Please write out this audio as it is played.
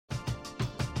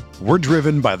We're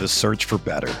driven by the search for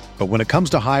better. But when it comes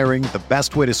to hiring, the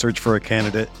best way to search for a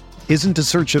candidate isn't to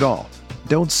search at all.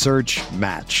 Don't search,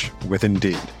 match with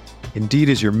Indeed. Indeed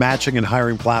is your matching and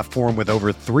hiring platform with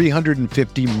over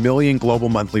 350 million global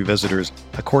monthly visitors,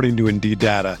 according to Indeed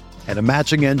data, and a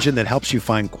matching engine that helps you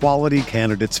find quality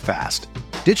candidates fast.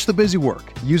 Ditch the busy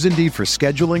work. Use Indeed for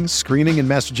scheduling, screening, and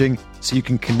messaging so you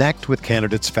can connect with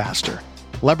candidates faster.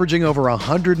 Leveraging over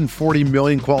 140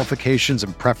 million qualifications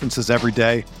and preferences every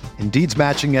day, Indeed's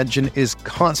matching engine is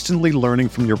constantly learning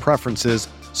from your preferences,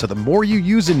 so the more you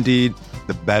use Indeed,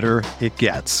 the better it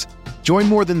gets. Join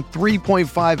more than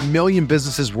 3.5 million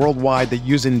businesses worldwide that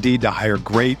use Indeed to hire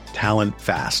great talent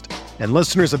fast. And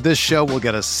listeners of this show will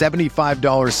get a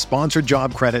 $75 sponsored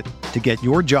job credit to get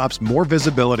your jobs more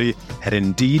visibility at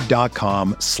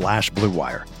Indeed.com/Blue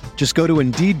Wire. Just go to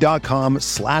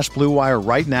Indeed.com/Blue Wire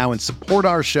right now and support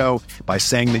our show by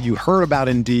saying that you heard about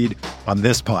Indeed on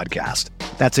this podcast.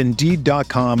 That's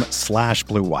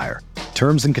Indeed.com/Blue Wire.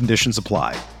 Terms and conditions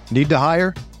apply. Need to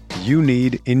hire? You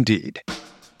need Indeed.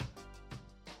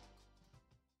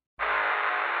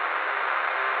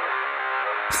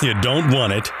 You don't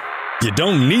want it, you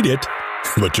don't need it,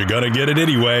 but you're gonna get it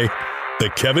anyway. The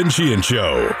Kevin Sheehan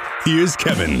Show. Here's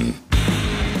Kevin.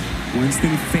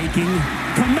 Winston faking.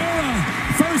 Kamara,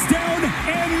 first down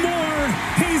and more.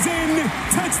 He's in.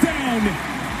 Touchdown.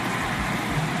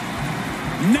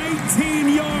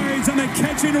 19 yards on the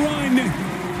catch and run.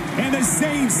 And the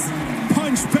Saints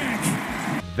punch back.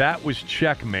 That was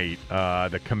checkmate.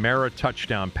 The Kamara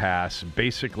touchdown pass,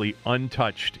 basically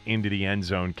untouched into the end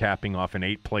zone, capping off an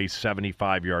 8-play,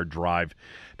 75-yard drive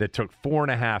that took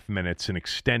 4.5 minutes and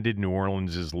extended New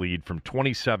Orleans' lead from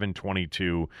 27-22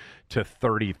 to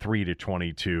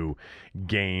 33-22.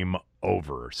 Game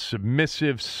over.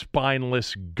 Submissive,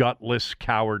 spineless, gutless,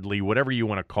 cowardly, whatever you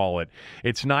want to call it.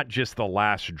 It's not just the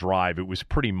last drive. It was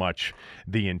pretty much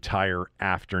the entire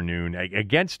afternoon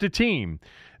against a team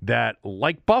that,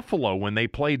 like Buffalo when they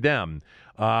played them,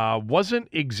 wasn't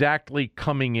exactly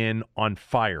coming in on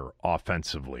fire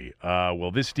offensively. Well,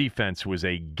 this defense was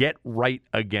a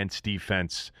get-right-against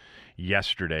defense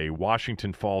yesterday.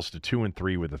 Washington falls to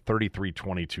 2-3 with a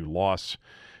 33-22 loss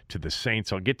to the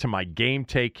Saints. I'll get to my game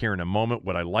take here in a moment,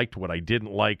 what I liked, what I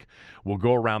didn't like. We'll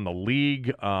go around the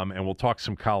league, and we'll talk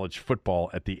some college football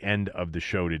at the end of the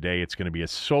show today. It's going to be a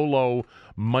solo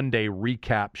Monday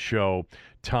recap show.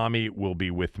 Tommy will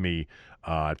be with me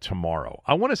tomorrow.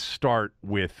 I want to start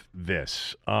with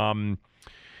this. When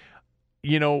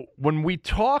we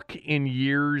talk in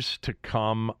years to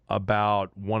come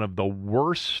about one of the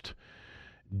worst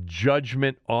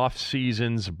judgment off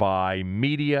seasons by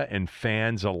media and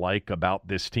fans alike about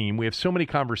this team. We have so many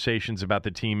conversations about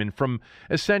the team, and from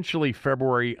essentially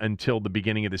February until the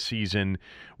beginning of the season,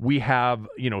 we have,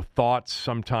 thoughts,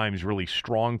 sometimes really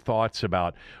strong thoughts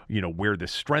about, where the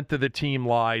strength of the team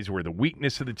lies, where the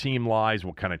weakness of the team lies,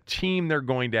 what kind of team they're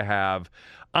going to have.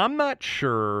 I'm not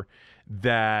sure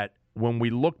that when we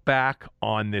look back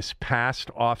on this past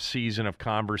offseason of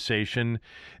conversation,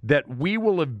 that we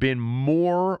will have been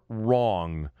more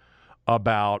wrong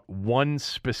about one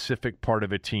specific part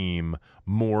of a team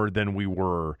more than we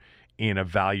were in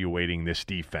evaluating this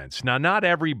defense. Now, not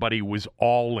everybody was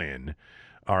all in.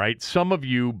 All right. Some of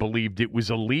you believed it was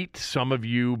elite. Some of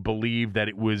you believed that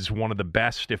it was one of the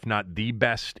best, if not the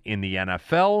best, in the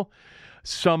NFL.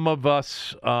 Some of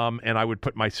us, and I would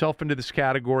put myself into this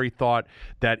category, thought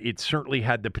that it certainly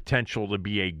had the potential to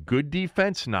be a good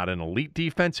defense, not an elite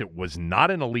defense. It was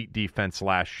not an elite defense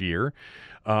last year.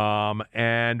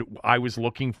 And I was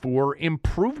looking for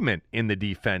improvement in the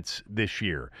defense this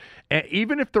year. And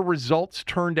even if the results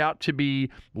turned out to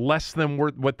be less than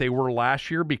what they were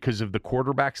last year because of the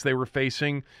quarterbacks they were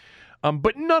facing,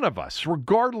 but none of us,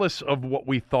 regardless of what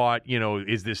we thought,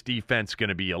 is this defense going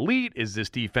to be elite? Is this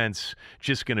defense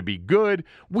just going to be good?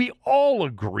 We all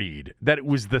agreed that it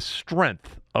was the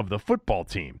strength of the football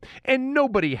team. And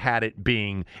nobody had it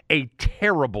being a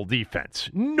terrible defense.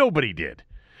 Nobody did.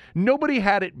 Nobody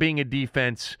had it being a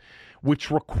defense which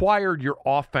required your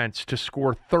offense to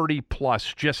score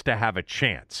 30-plus just to have a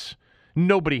chance.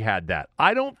 Nobody had that.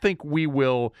 I don't think we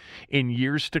will, in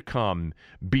years to come,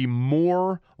 be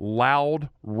more loud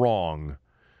wrong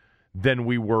than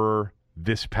we were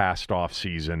this past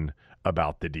offseason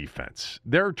about the defense.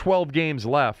 There are 12 games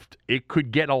left. It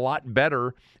could get a lot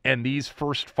better, and these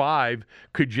first 5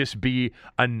 could just be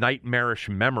a nightmarish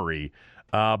memory.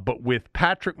 But with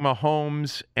Patrick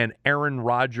Mahomes and Aaron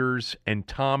Rodgers and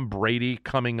Tom Brady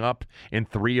coming up in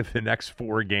 3 of the next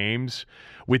 4 games,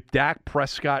 with Dak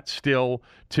Prescott still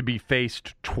to be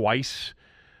faced twice,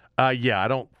 I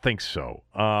don't think so.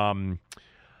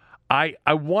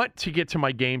 I want to get to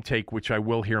my game take, which I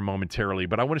will here momentarily,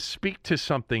 but I want to speak to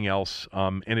something else,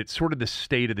 and it's sort of the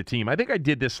state of the team. I think I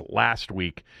did this last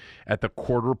week at the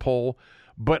quarter poll,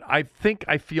 but I think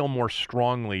I feel more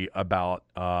strongly about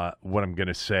what I'm going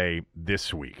to say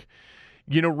this week.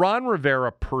 You know, Ron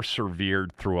Rivera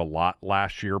persevered through a lot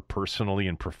last year, personally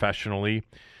and professionally,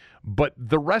 but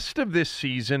the rest of this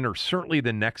season, or certainly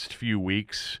the next few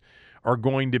weeks, are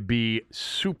going to be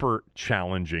super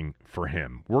challenging for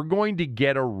him. We're going to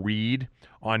get a read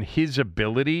on his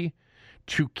ability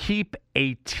to keep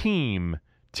a team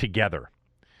together.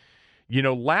 You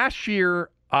know, last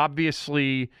year,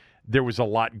 obviously, there was a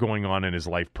lot going on in his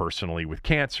life personally with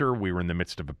cancer. We were in the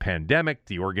midst of a pandemic.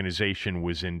 The organization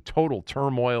was in total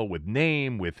turmoil with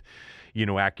name, with, you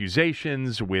know,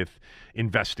 accusations, with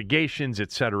investigations,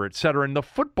 et cetera, et cetera. And the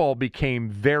football became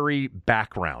very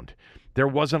background. There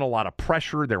wasn't a lot of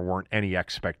pressure. There weren't any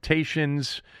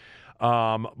expectations.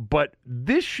 But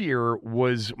this year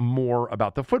was more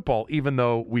about the football, even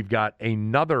though we've got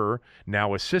another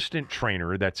now assistant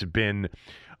trainer that's been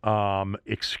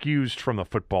excused from the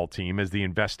football team as the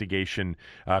investigation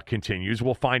continues.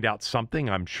 We'll find out something,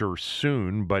 I'm sure,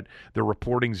 soon, but the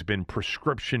reporting's been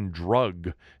prescription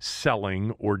drug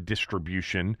selling or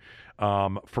distribution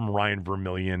from Ryan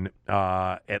Vermillion,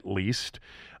 at least.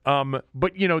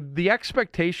 But, you know, the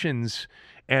expectations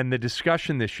and the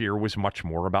discussion this year was much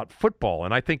more about football.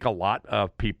 And I think a lot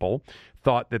of people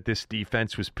thought that this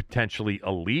defense was potentially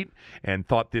elite and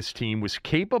thought this team was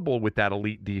capable with that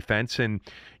elite defense and,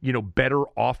 you know, better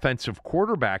offensive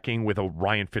quarterbacking with a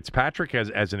Ryan Fitzpatrick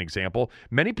as an example.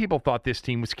 Many people thought this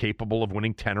team was capable of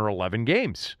winning 10 or 11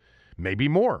 games, maybe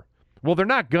more. Well, they're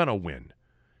not going to win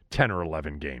 10 or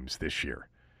 11 games this year.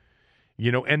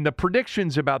 You know, and the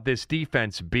predictions about this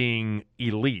defense being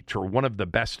elite or one of the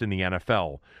best in the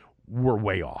NFL were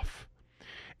way off.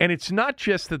 And it's not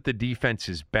just that the defense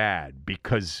is bad,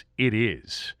 because it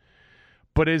is.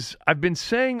 But as I've been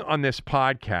saying on this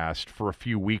podcast for a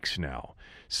few weeks now,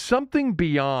 something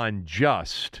beyond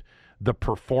just the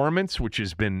performance, which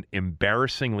has been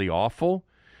embarrassingly awful,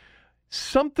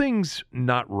 something's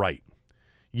not right.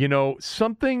 You know,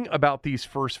 something about these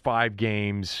first 5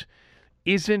 games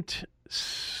isn't,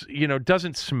 you know,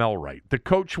 doesn't smell right. The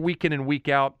coach week in and week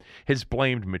out has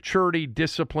blamed maturity,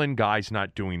 discipline, guys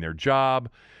not doing their job.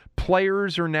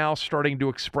 Players are now starting to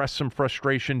express some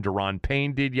frustration. Daron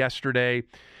Payne did yesterday.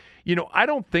 You know, I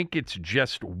don't think it's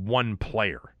just one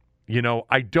player. You know,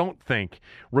 I don't think,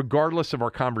 regardless of our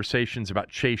conversations about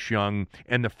Chase Young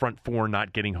and the front four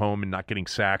not getting home and not getting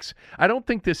sacks, I don't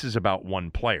think this is about one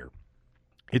player.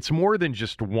 It's more than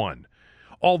just one.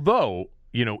 Although,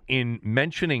 you know, in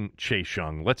mentioning Chase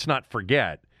Young, let's not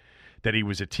forget that he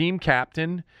was a team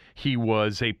captain. He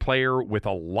was a player with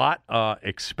a lot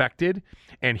expected,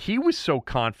 and he was so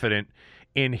confident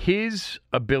in his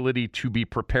ability to be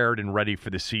prepared and ready for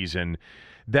the season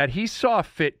that he saw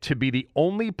fit to be the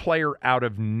only player out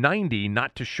of 90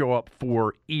 not to show up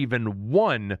for even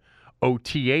one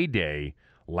OTA day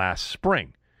last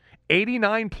spring.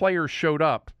 89 players showed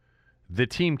up. The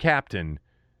team captain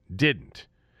didn't.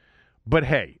 But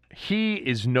hey, he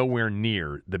is nowhere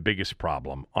near the biggest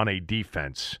problem on a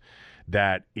defense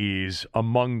that is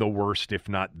among the worst, if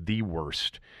not the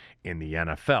worst, in the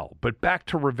NFL. But back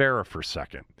to Rivera for a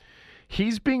second.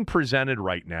 He's being presented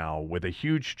right now with a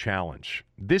huge challenge.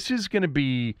 This is going to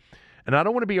be, and I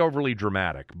don't want to be overly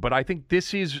dramatic, but I think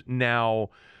this is now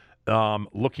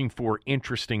looking for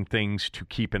interesting things to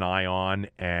keep an eye on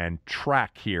and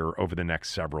track here over the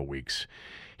next several weeks.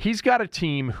 He's got a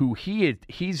team who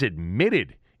he's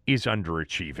admitted is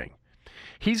underachieving.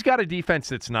 He's got a defense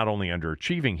that's not only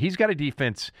underachieving, he's got a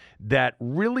defense that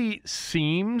really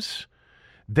seems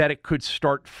that it could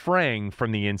start fraying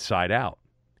from the inside out.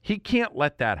 He can't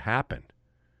let that happen.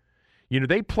 You know,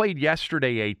 they played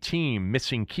yesterday a team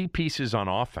missing key pieces on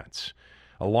offense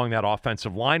along that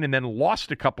offensive line and then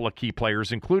lost a couple of key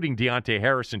players, including Deontay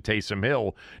Harris and Taysom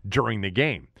Hill, during the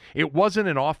game. It wasn't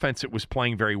an offense that was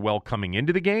playing very well coming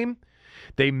into the game.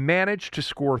 They managed to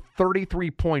score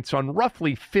 33 points on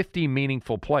roughly 50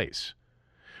 meaningful plays.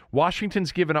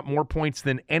 Washington's given up more points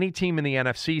than any team in the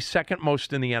NFC, second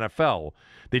most in the NFL.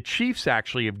 The Chiefs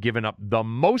actually have given up the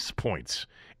most points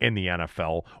in the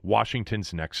NFL,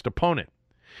 Washington's next opponent.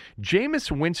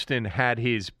 Jameis Winston had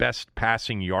his best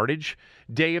passing yardage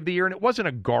day of the year, and it wasn't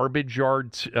a garbage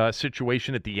yard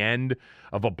situation at the end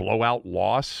of a blowout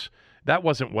loss. That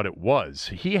wasn't what it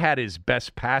was. He had his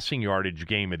best passing yardage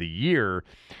game of the year,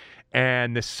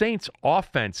 and the Saints'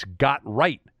 offense got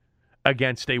right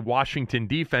against a Washington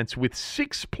defense with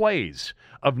 6 plays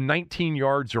of 19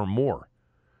 yards or more.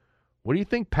 What do you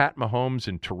think Pat Mahomes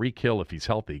and Tyreek Hill, if he's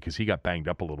healthy, because he got banged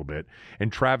up a little bit,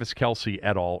 and Travis Kelce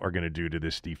et al. Are going to do to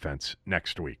this defense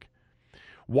next week?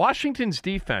 Washington's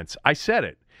defense, I said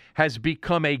it, has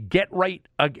become a get-right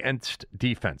against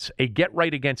defense. A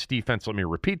get-right against defense. Let me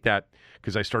repeat that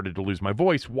because I started to lose my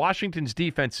voice. Washington's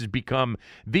defense has become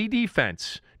the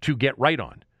defense to get right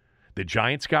on. The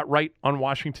Giants got right on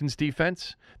Washington's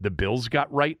defense. The Bills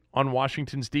got right on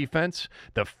Washington's defense.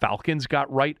 The Falcons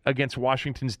got right against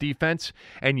Washington's defense.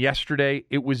 And yesterday,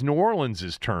 it was New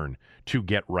Orleans' turn to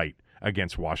get right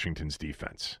against Washington's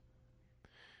defense.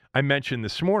 I mentioned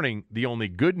this morning the only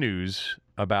good news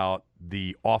about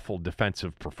the awful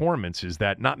defensive performance is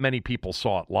that not many people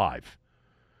saw it live.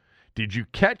 Did you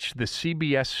catch the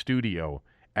CBS studio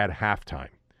at halftime?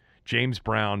 James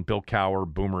Brown, Bill Cowher,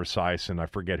 Boomer Esiason, I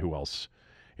forget who else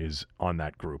is on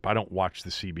that group. I don't watch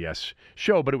the CBS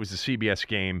show, but it was the CBS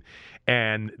game,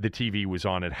 and the TV was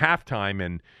on at halftime,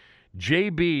 and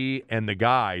JB and the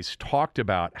guys talked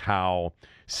about how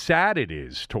sad it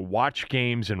is to watch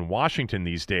games in Washington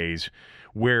these days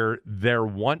where their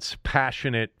once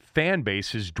passionate fan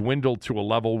base has dwindled to a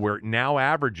level where it now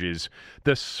averages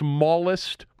the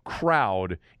smallest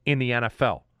crowd in the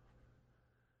NFL.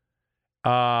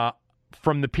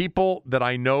 From the people that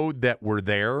I know that were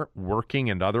there working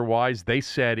and otherwise, they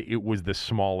said it was the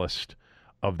smallest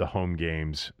of the home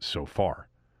games so far.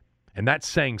 And that's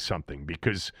saying something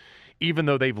because even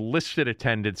though they've listed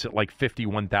attendance at like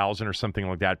 51,000 or something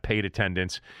like that, paid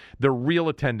attendance, the real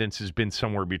attendance has been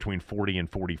somewhere between 40 and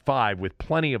 45 with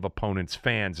plenty of opponents'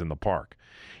 fans in the park.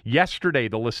 Yesterday,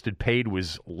 the listed paid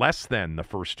was less than the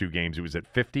first two games. It was at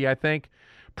 50, I think.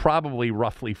 Probably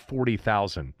roughly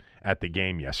 40,000 at the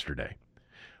game yesterday.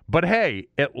 But hey,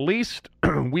 at least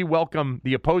we welcome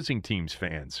the opposing team's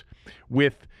fans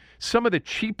with some of the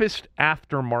cheapest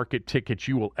aftermarket tickets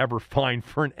you will ever find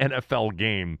for an NFL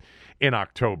game in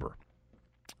October.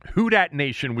 Who Dat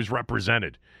Nation was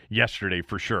represented yesterday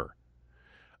for sure.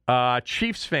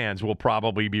 Chiefs fans will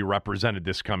probably be represented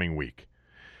this coming week.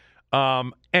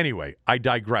 Anyway, I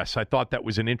digress. I thought that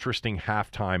was an interesting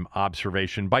halftime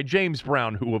observation by James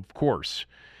Brown, who, of course,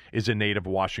 is a native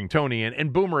Washingtonian,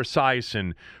 and Boomer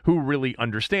Esiason, who really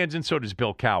understands, and so does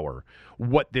Bill Cowher,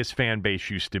 what this fan base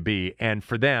used to be. And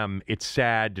for them, it's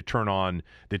sad to turn on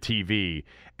the TV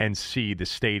and see the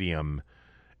stadium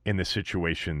in the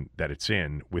situation that it's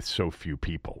in with so few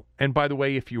people. And by the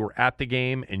way, if you were at the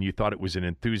game and you thought it was an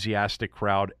enthusiastic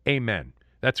crowd, amen.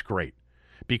 That's great.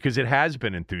 Because it has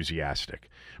been enthusiastic.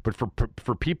 But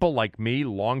for people like me,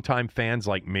 longtime fans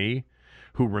like me,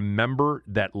 who remember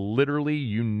that literally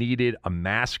you needed a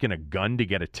mask and a gun to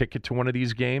get a ticket to one of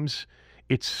these games,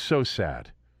 it's so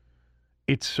sad.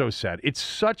 It's so sad. It's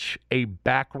such a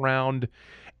background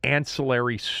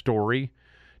ancillary story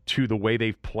to the way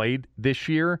they've played this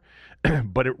year,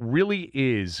 but it really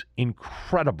is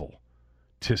incredible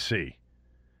to see.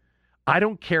 I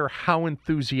don't care how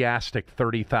enthusiastic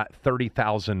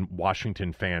 30,000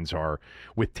 Washington fans are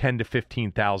with 10 to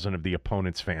 15,000 of the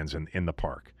opponent's fans in the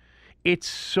park. It's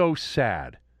so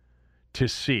sad to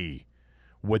see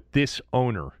what this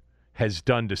owner has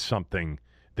done to something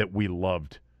that we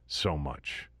loved so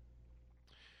much.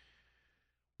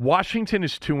 Washington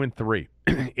is 2-3.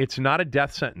 It's not a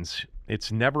death sentence.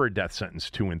 It's never a death sentence,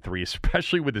 2-3,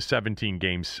 especially with the 17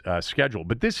 games schedule.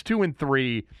 But this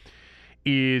 2-3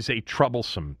 is a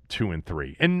troublesome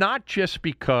 2-3. And not just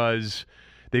because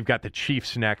they've got the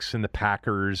Chiefs next and the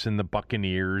Packers and the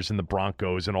Buccaneers and the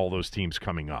Broncos and all those teams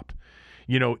coming up.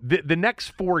 You know, the next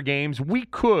four games we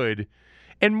could,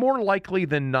 and more likely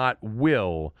than not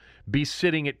will, be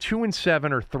sitting at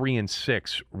 2-7 or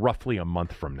 3-6 roughly a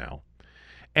month from now.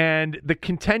 And the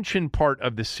contention part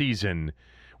of the season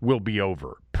will be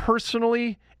over.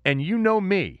 Personally, and you know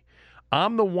me,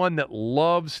 I'm the one that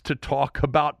loves to talk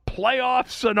about playoff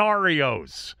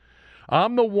scenarios.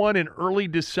 I'm the one in early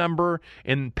December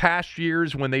in past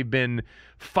years when they've been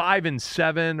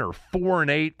 5-7 or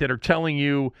 4-8 that are telling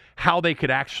you how they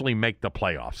could actually make the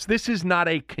playoffs. This is not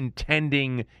a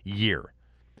contending year.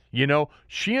 You know,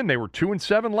 they were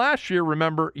 2-7 last year,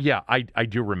 remember? Yeah, I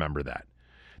do remember that.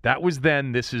 That was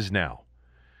then, this is now.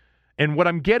 And what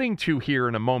I'm getting to here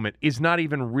in a moment is not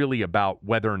even really about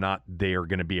whether or not they are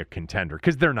going to be a contender,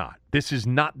 because they're not. This is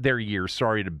not their year.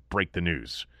 Sorry to break the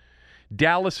news.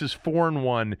 Dallas is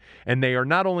 4-1, and they are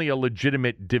not only a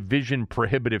legitimate division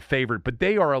prohibitive favorite, but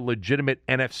they are a legitimate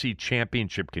NFC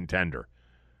championship contender.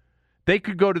 They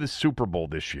could go to the Super Bowl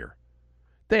this year.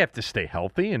 They have to stay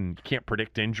healthy and can't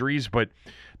predict injuries, but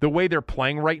the way they're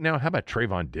playing right now, how about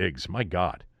Trayvon Diggs? My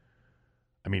God.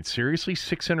 I mean, seriously,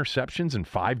 6 interceptions in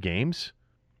 5 games?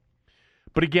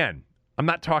 But again, I'm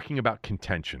not talking about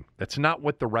contention. That's not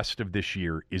what the rest of this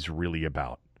year is really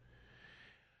about.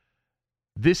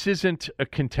 This isn't a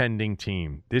contending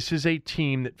team. This is a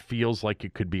team that feels like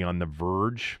it could be on the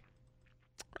verge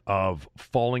of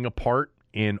falling apart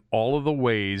in all of the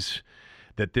ways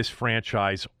that this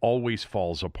franchise always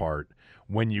falls apart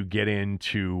when you get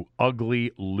into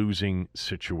ugly losing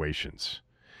situations.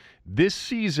 This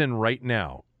season right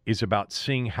now is about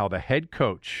seeing how the head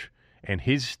coach and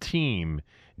his team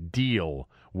deal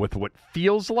with what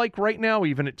feels like right now,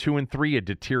 even at 2-3, a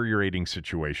deteriorating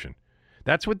situation.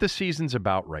 That's what the season's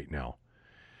about right now.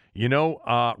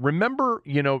 Remember,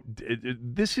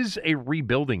 this is a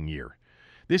rebuilding year.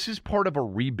 This is part of a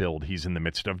rebuild he's in the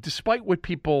midst of, despite what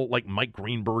people like Mike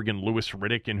Greenberg and Louis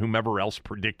Riddick and whomever else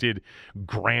predicted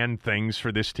grand things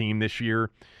for this team this year.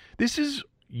 This is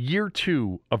year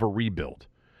 2 of a rebuild.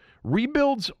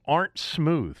 Rebuilds aren't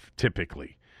smooth,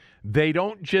 typically. They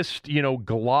don't just,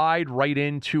 glide right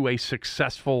into a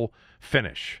successful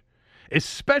finish.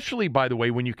 Especially, by the way,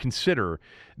 when you consider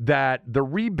that the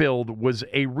rebuild was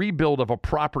a rebuild of a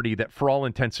property that, for all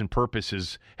intents and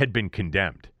purposes, had been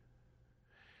condemned.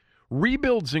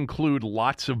 Rebuilds include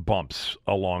lots of bumps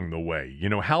along the way.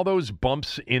 How those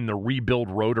bumps in the rebuild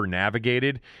road are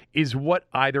navigated is what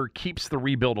either keeps the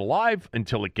rebuild alive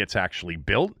until it gets actually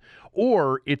built,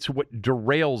 or it's what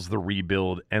derails the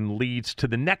rebuild and leads to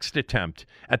the next attempt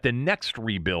at the next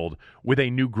rebuild with a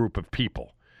new group of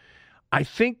people. I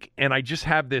think, and I just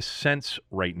have this sense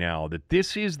right now, that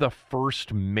this is the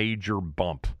first major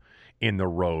bump in the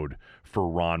road for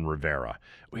Ron Rivera.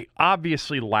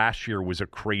 Obviously, last year was a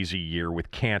crazy year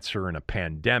with cancer and a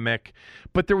pandemic,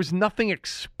 but there was nothing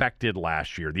expected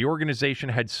last year. The organization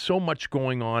had so much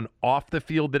going on off the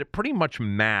field that it pretty much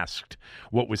masked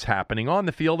what was happening on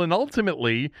the field, and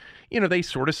ultimately, they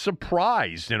sort of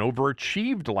surprised and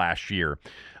overachieved last year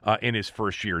in his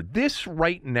first year. This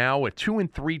right now, a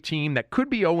 2-3 team that could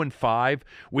be 0-5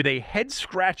 with a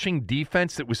head-scratching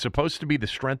defense that was supposed to be the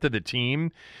strength of the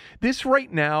team. This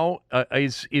right now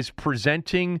is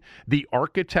presenting the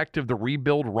architect of the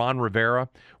rebuild, Ron Rivera,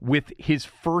 with his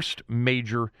first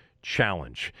major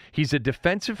challenge. He's a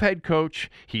defensive head coach.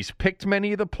 He's picked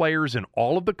many of the players and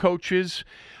all of the coaches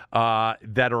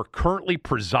that are currently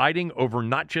presiding over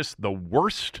not just the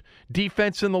worst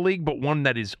defense in the league, but one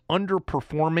that is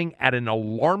underperforming at an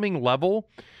alarming level.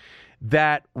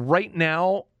 That right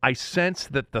now, I sense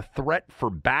that the threat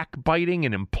for backbiting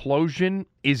and implosion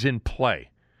is in play.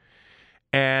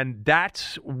 And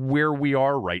that's where we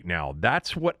are right now.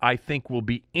 That's what I think will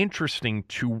be interesting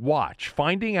to watch.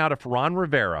 Finding out if Ron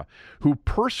Rivera, who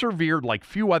persevered like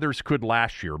few others could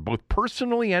last year, both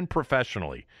personally and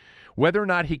professionally, whether or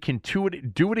not he can do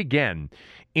it again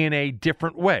in a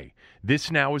different way. This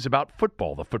now is about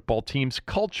football, the football team's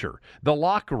culture, the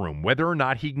locker room, whether or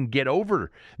not he can get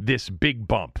over this big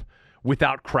bump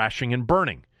without crashing and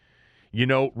burning.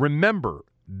 Remember,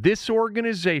 this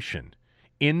organization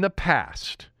in the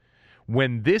past,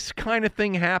 when this kind of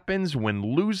thing happens, when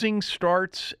losing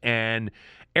starts and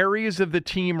areas of the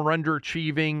team are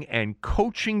underachieving and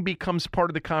coaching becomes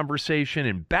part of the conversation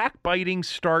and backbiting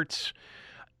starts,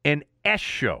 an S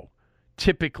show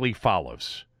typically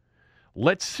follows.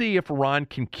 Let's see if Ron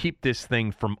can keep this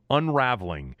thing from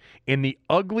unraveling in the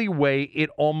ugly way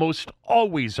it almost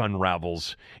always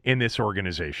unravels in this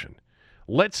organization.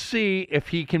 Let's see if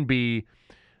he can be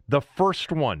the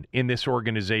first one in this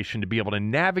organization to be able to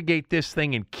navigate this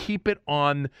thing and keep it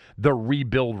on the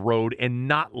rebuild road and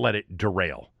not let it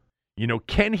derail.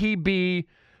 Can he be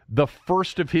the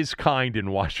first of his kind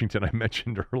in Washington? I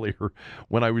mentioned earlier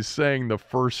when I was saying the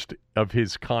first of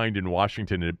his kind in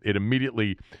Washington, it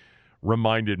immediately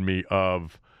reminded me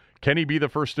of, can he be the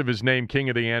first of his name, King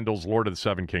of the Andals, Lord of the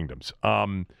Seven Kingdoms?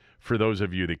 For those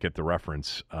of you that get the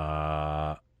reference,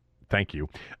 thank you.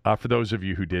 For those of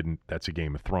you who didn't, that's a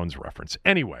Game of Thrones reference.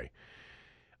 Anyway,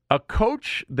 a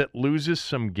coach that loses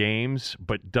some games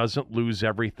but doesn't lose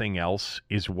everything else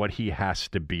is what he has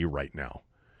to be right now.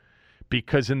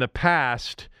 Because in the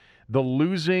past, the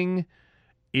losing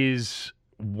is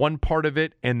one part of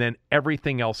it, and then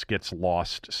everything else gets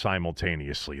lost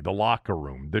simultaneously. The locker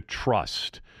room, the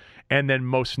trust, and then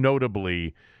most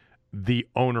notably, the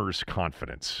owner's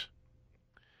confidence.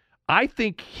 I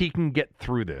think he can get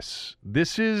through this.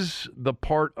 This is the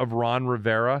part of Ron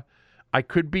Rivera. I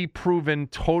could be proven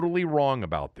totally wrong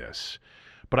about this,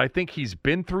 but I think he's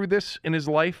been through this in his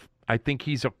life. I think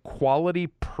he's a quality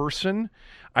person.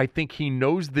 I think he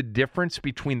knows the difference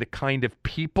between the kind of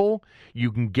people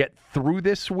you can get through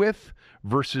this with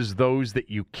versus those that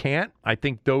you can't. I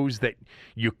think those that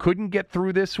you couldn't get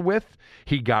through this with,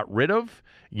 he got rid of.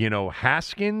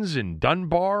 Haskins and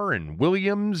Dunbar and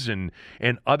Williams and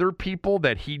other people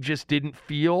that he just didn't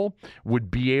feel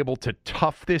would be able to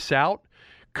tough this out.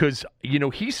 Because,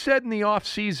 he said in the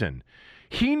offseason,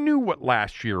 he knew what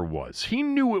last year was. He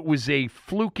knew it was a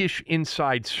flukish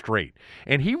inside straight.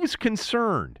 And he was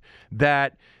concerned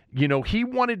that, he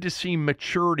wanted to see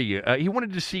maturity. He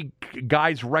wanted to see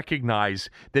guys recognize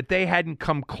that they hadn't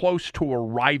come close to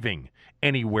arriving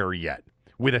anywhere yet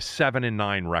with a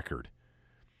 7-9 record.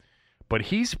 But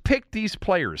he's picked these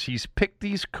players. He's picked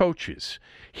these coaches.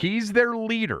 He's their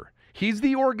leader. He's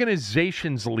the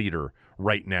organization's leader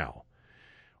right now.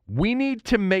 We need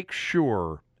to make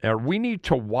sure, or we need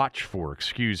to watch for,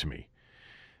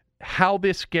 how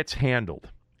this gets handled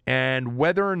and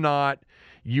whether or not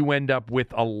you end up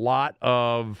with a lot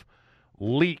of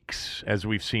leaks, as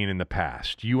we've seen in the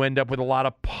past. You end up with a lot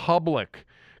of public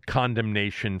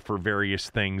condemnation for various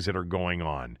things that are going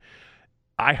on.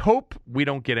 I hope we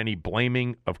don't get any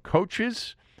blaming of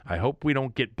coaches. I hope we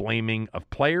don't get blaming of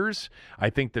players. I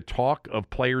think the talk of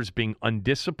players being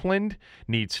undisciplined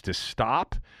needs to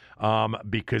stop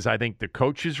because I think the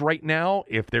coaches right now,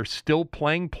 if they're still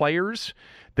playing players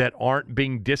that aren't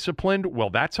being disciplined, well,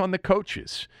 that's on the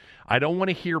coaches. I don't want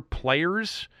to hear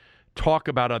players talk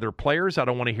about other players. I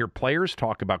don't want to hear players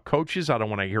talk about coaches. I don't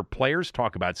want to hear players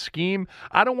talk about scheme.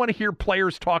 I don't want to hear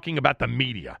players talking about the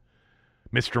media,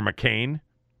 Mr. McCain.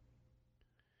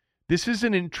 This is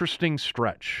an interesting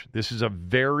stretch. This is a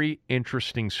very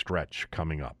interesting stretch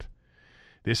coming up.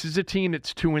 This is a team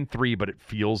that's 2-3, but it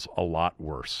feels a lot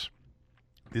worse.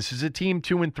 This is a team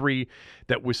 2-3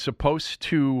 that was supposed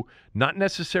to not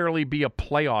necessarily be a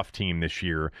playoff team this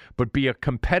year, but be a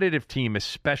competitive team,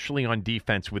 especially on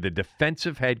defense with a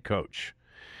defensive head coach.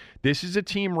 This is a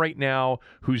team right now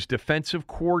whose defensive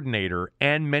coordinator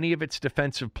and many of its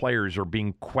defensive players are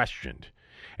being questioned.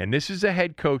 And this is a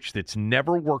head coach that's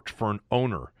never worked for an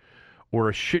owner or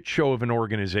a shit show of an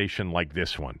organization like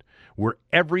this one, where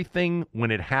everything, when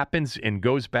it happens and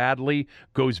goes badly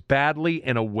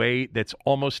in a way that's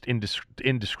almost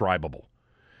indescribable.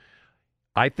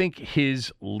 I think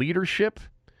his leadership,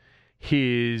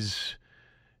 his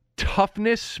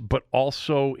toughness, but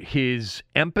also his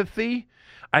empathy,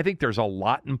 I think there's a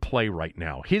lot in play right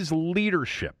now. His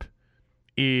leadership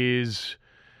is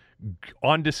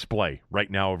on display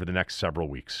right now over the next several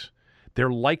weeks.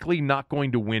 They're likely not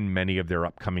going to win many of their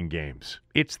upcoming games.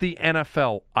 It's the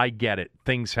NFL. I get it.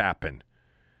 Things happen.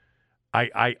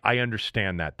 I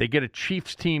understand that. They get a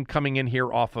Chiefs team coming in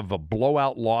here off of a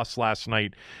blowout loss last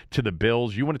night to the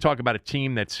Bills. You want to talk about a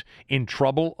team that's in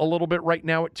trouble a little bit right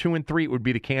now at 2-3? It would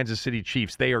be the Kansas City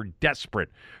Chiefs. They are desperate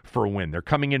for a win. They're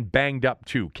coming in banged up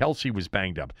too. Kelsey was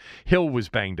banged up. Hill was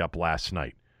banged up last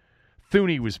night.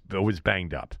 Thuney was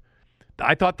banged up.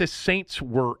 I thought the Saints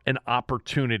were an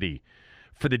opportunity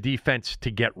for the defense to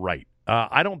get right.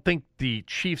 I don't think the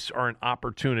Chiefs are an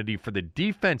opportunity for the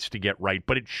defense to get right,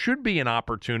 but it should be an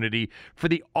opportunity for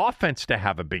the offense to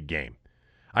have a big game.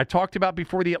 I talked about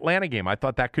before the Atlanta game, I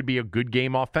thought that could be a good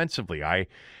game offensively. I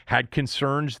had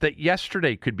concerns that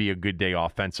yesterday could be a good day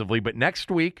offensively, but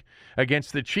next week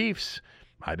against the Chiefs,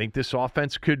 I think this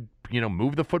offense could,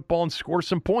 move the football and score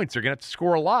some points. They're going to have to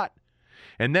score a lot.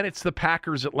 And then it's the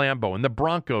Packers at Lambeau and the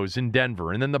Broncos in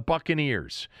Denver and then the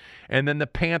Buccaneers and then the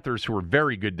Panthers, who are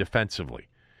very good defensively.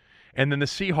 And then the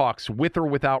Seahawks with or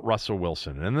without Russell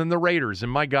Wilson. And then the Raiders.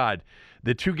 And my God,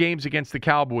 the two games against the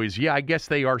Cowboys, yeah, I guess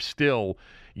they are still,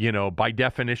 by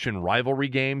definition, rivalry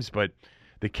games. But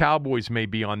the Cowboys may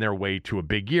be on their way to a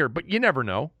big year. But you never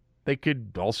know. They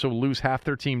could also lose half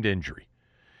their team to injury.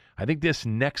 I think this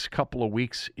next couple of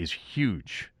weeks is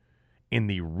huge in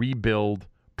the rebuild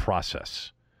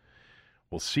process.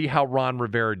 We'll see how Ron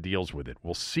Rivera deals with it.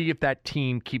 We'll see if that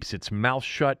team keeps its mouth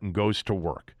shut and goes to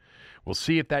work. We'll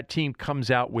see if that team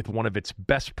comes out with one of its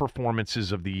best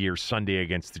performances of the year Sunday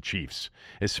against the Chiefs,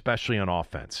 especially on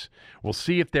offense. We'll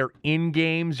see if they're in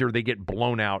games or they get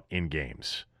blown out in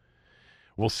games.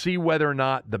 We'll see whether or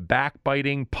not the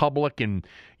backbiting public and,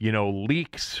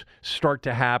 leaks start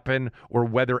to happen or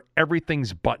whether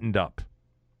everything's buttoned up.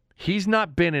 He's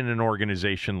not been in an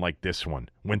organization like this one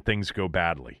when things go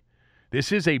badly.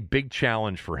 This is a big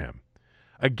challenge for him.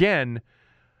 Again,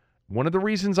 one of the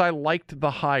reasons I liked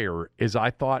the hire is I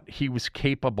thought he was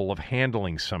capable of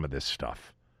handling some of this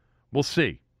stuff. We'll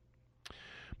see.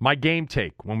 My game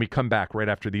take when we come back right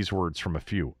after these words from a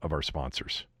few of our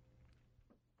sponsors.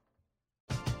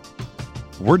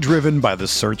 We're driven by the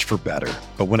search for better.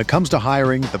 But when it comes to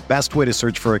hiring, the best way to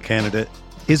search for a candidate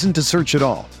isn't to search at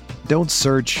all. Don't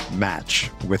search,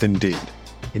 match with Indeed.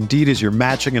 Indeed is your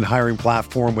matching and hiring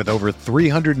platform with over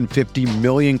 350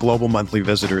 million global monthly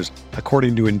visitors,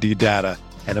 according to Indeed data,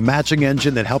 and a matching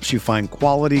engine that helps you find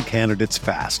quality candidates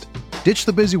fast. Ditch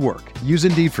the busy work. Use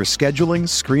Indeed for scheduling,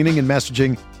 screening, and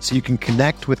messaging so you can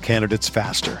connect with candidates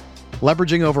faster.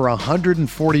 Leveraging over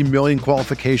 140 million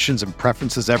qualifications and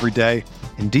preferences every day,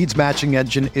 Indeed's matching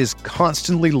engine is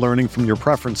constantly learning from your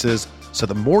preferences, so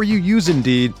the more you use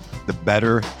Indeed, the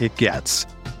better it gets.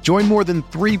 Join more than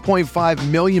 3.5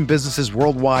 million businesses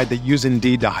worldwide that use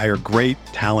Indeed to hire great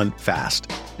talent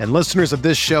fast. And listeners of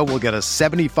this show will get a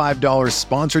 $75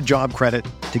 sponsored job credit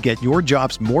to get your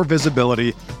jobs more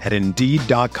visibility at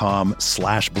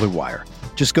Indeed.com/Blue Wire.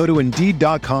 Just go to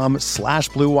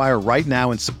Indeed.com/Blue Wire right now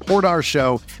and support our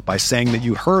show by saying that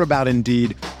you heard about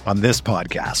Indeed on this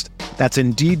podcast. That's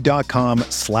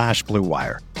Indeed.com/Blue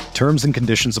Wire. Terms and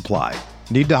conditions apply.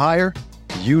 Need to hire?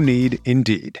 You need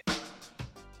Indeed.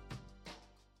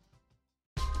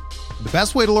 The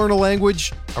best way to learn a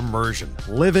language? Immersion.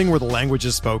 Living where the language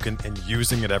is spoken and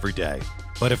using it every day.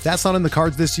 But if that's not in the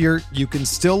cards this year, you can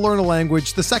still learn a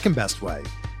language the second best way,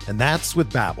 and that's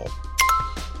with Babbel.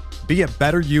 Be a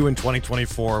better you in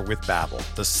 2024 with Babbel,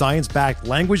 the science-backed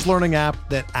language learning app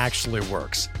that actually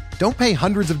works. Don't pay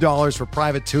hundreds of dollars for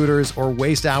private tutors or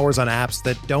waste hours on apps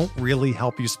that don't really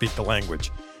help you speak the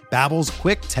language. Babbel's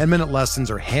quick 10-minute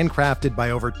lessons are handcrafted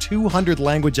by over 200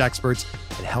 language experts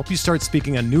and help you start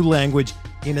speaking a new language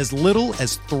in as little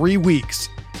as 3 weeks.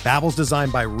 Babbel's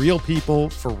designed by real people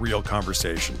for real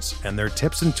conversations, and their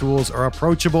tips and tools are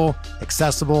approachable,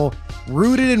 accessible,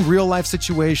 rooted in real-life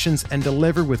situations, and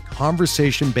delivered with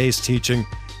conversation-based teaching,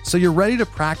 so you're ready to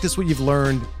practice what you've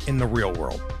learned in the real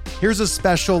world. Here's a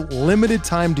special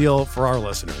limited-time deal for our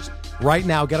listeners. Right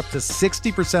now, get up to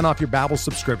 60% off your Babbel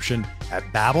subscription at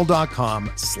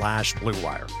Babbel.com/Blue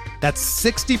Wire. That's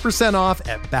 60% off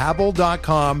at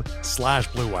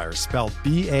Babbel.com/Blue Wire, spelled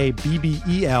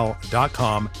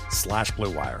BABBEL.com/Blue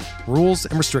Wire. Rules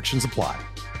and restrictions apply.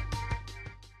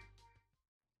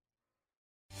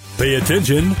 Pay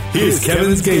attention. Here's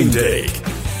Kevin's Game Take.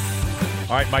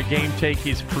 All right, my game take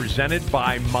is presented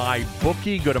by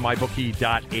MyBookie. Go to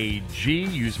mybookie.ag.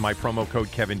 Use my promo code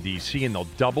KevinDC, and they'll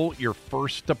double your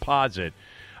first deposit.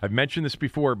 I've mentioned this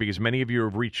before because many of you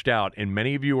have reached out, and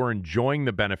many of you are enjoying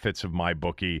the benefits of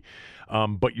MyBookie,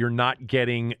 but you're not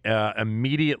getting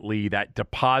immediately that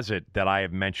deposit that I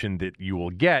have mentioned that you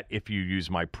will get if you use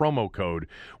my promo code.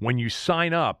 When you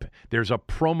sign up, there's a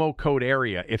promo code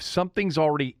area. If something's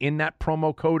already in that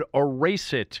promo code,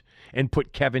 erase it and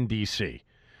put Kevin DC.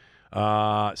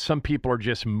 Some people are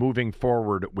just moving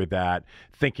forward with that,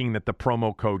 thinking that the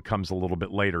promo code comes a little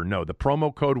bit later. No, the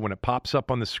promo code, when it pops up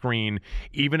on the screen,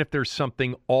 even if there's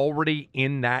something already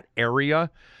in that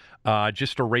area,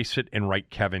 just erase it and write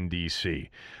Kevin DC.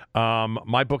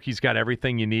 MyBookie's got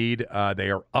everything you need. They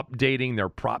are updating their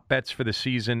prop bets for the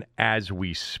season as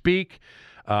we speak.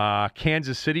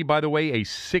 Kansas City, by the way, a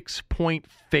 6-point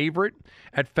favorite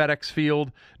at FedEx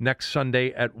Field next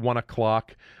Sunday at 1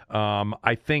 o'clock.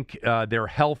 I think their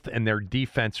health and their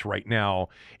defense right now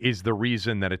is the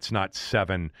reason that it's not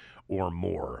 7 or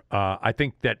more. I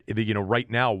think that, right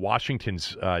now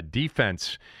Washington's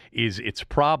defense is its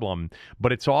problem,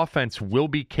 but its offense will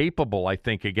be capable, I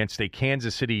think, against a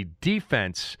Kansas City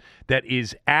defense that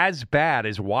is as bad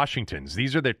as Washington's.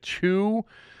 These are the two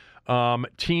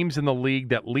teams in the league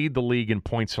that lead the league in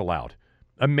points allowed.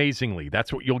 Amazingly,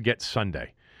 that's what you'll get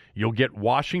Sunday. You'll get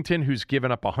Washington, who's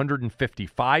given up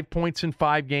 155 points in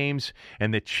 5 games,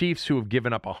 and the Chiefs, who have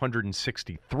given up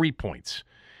 163 points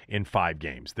in 5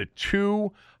 games. The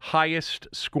two highest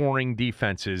scoring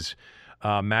defenses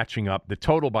matching up. The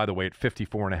total, by the way, at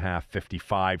 54.5,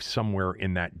 55, somewhere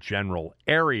in that general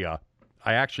area.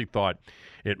 I actually thought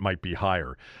it might be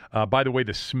higher. By the way,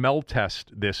 the smell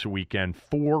test this weekend,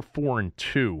 4, 4, and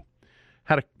 2.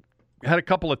 Had a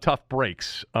couple of tough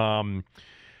breaks.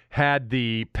 Had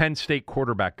the Penn State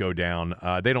quarterback go down.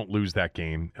 They don't lose that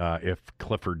game if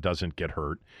Clifford doesn't get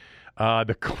hurt.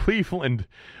 The Cleveland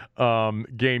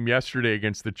game yesterday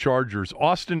against the Chargers,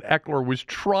 Austin Eckler was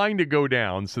trying to go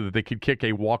down so that they could kick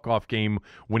a walk-off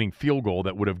game-winning field goal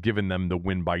that would have given them the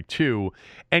win by 2,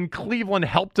 and Cleveland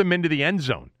helped him into the end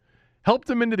zone.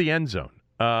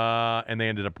 And they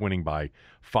ended up winning by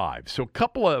 5. So a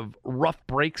couple of rough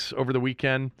breaks over the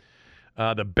weekend.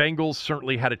 The Bengals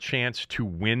certainly had a chance to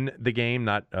win the game,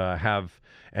 not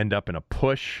end up in a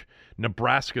push.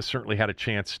 Nebraska certainly had a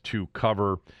chance to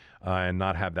cover and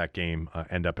not have that game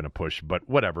end up in a push. But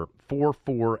whatever, 4,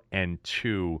 4, and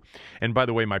 2. And by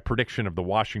the way, my prediction of the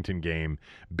Washington game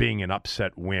being an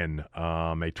upset win,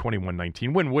 a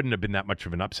 21-19 win, wouldn't have been that much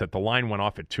of an upset. The line went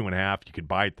off at 2.5. You could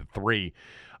buy it to 3.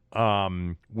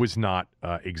 was not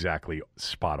exactly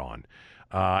spot on.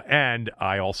 And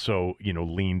I also,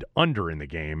 leaned under in the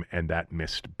game, and that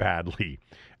missed badly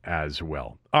as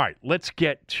well. All right, let's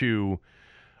get to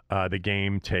the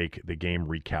game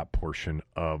recap portion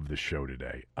of the show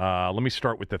today. Let me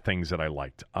start with the things that I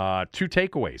liked. 2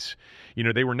 takeaways.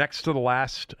 They were next to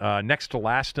last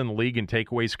in the league in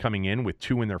takeaways coming in with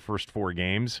 2 in their first 4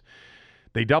 games.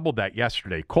 They doubled that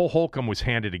yesterday. Cole Holcomb was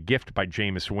handed a gift by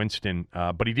Jameis Winston,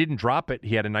 but he didn't drop it.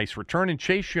 He had a nice return, and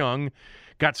Chase Young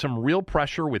got some real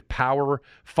pressure with power,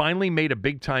 finally made a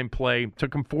big-time play.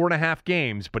 Took him 4.5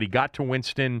 games, but he got to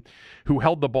Winston, who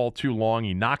held the ball too long.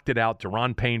 He knocked it out.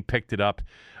 Deron Payne picked it up.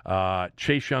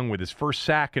 Chase Young with his first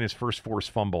sack and his first forced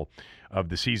fumble of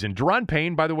the season. Deron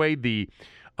Payne, by the way, the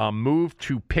move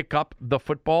to pick up the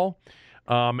football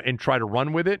and try to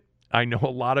run with it, I know a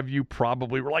lot of you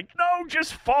probably were like, no,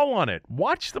 just fall on it.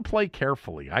 Watch the play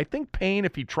carefully. I think Payne,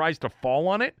 if he tries to fall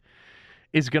on it,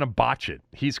 is going to botch it.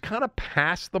 He's kind of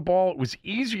past the ball. It was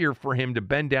easier for him to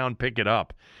bend down, pick it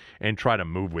up, and try to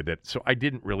move with it. So I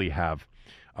didn't really have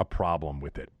a problem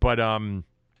with it. But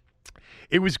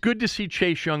it was good to see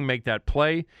Chase Young make that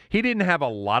play. He didn't have a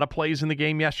lot of plays in the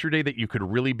game yesterday that you could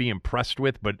really be impressed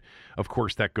with, but of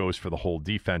course that goes for the whole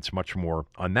defense. Much more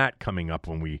on that coming up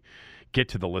when we get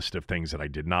to the list of things that I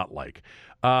did not like.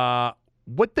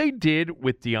 What they did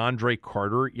with DeAndre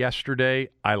Carter yesterday,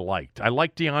 I liked. I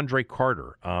liked DeAndre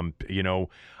Carter.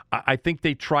 I think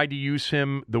they tried to use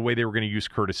him the way they were going to use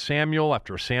Curtis Samuel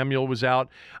after Samuel was out.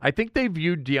 I think they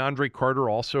viewed DeAndre Carter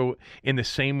also in the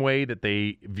same way that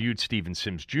they viewed Steven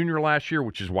Sims Jr. last year,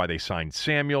 which is why they signed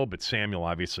Samuel, but Samuel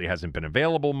obviously hasn't been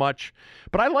available much.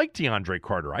 But I like DeAndre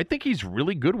Carter. I think he's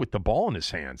really good with the ball in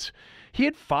his hands. He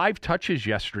had 5 touches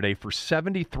yesterday for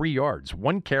 73 yards,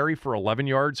 1 carry for 11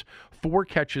 yards, 4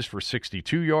 catches for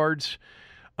 62 yards.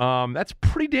 That's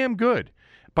pretty damn good.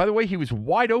 By the way, he was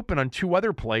wide open on 2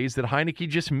 other plays that Heineke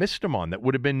just missed him on. That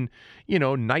would have been,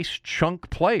 nice chunk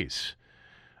plays.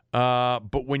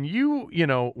 But when you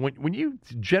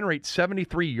generate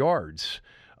 73 yards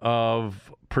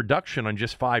of production on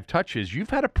just 5 touches, you've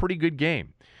had a pretty good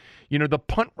game. The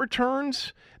punt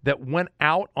returns that went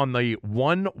out on the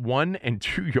 1, 1, and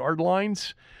 2 yard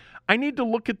lines, I need to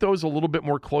look at those a little bit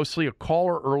more closely. A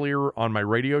caller earlier on my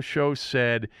radio show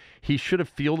said he should have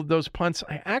fielded those punts.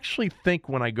 I actually think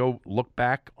when I go look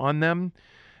back on them,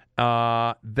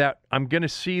 that I'm going to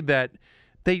see that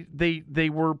they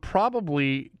were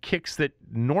probably kicks that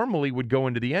normally would go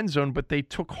into the end zone, but they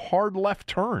took hard left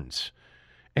turns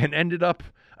and ended up,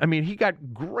 he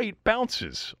got great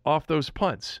bounces off those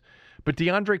punts. But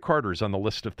DeAndre Carter is on the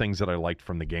list of things that I liked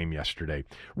from the game yesterday.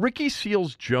 Ricky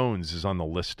Seals-Jones is on the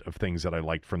list of things that I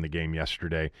liked from the game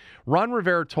yesterday. Ron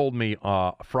Rivera told me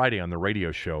Friday on the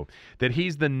radio show that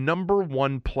he's the number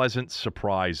 1 pleasant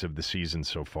surprise of the season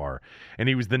so far. And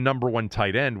he was the number 1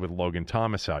 tight end with Logan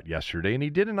Thomas out yesterday, and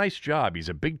he did a nice job. He's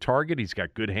a big target. He's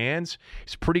got good hands.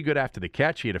 He's pretty good after the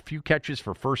catch. He had a few catches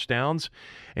for first downs,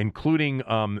 including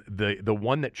the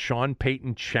one that Sean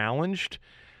Payton challenged.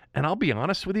 And I'll be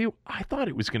honest with you, I thought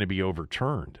it was going to be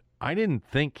overturned. I didn't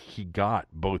think he got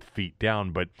both feet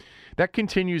down, but that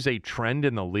continues a trend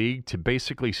in the league to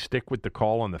basically stick with the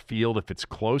call on the field if it's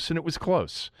close, and it was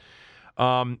close.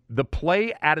 The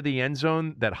play out of the end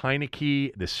zone that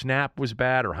Heineke, the snap was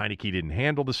bad, or Heineke didn't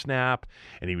handle the snap,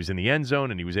 and he was in the end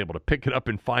zone, and he was able to pick it up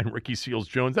and find Ricky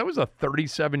Seals-Jones. That was a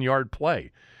 37-yard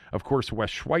play. Of course,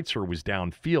 Wes Schweitzer was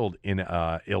downfield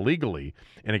illegally,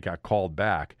 and it got called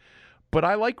back. But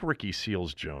I like Ricky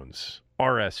Seals-Jones,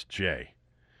 RSJ.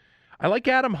 I like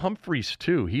Adam Humphries,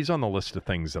 too. He's on the list of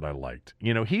things that I liked.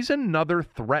 He's another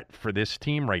threat for this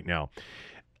team right now.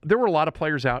 There were a lot of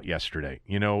players out yesterday.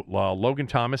 Logan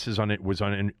Thomas was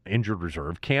on injured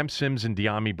reserve. Cam Sims and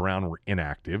De'Ami Brown were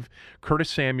inactive. Curtis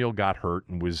Samuel got hurt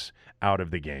and was out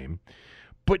of the game.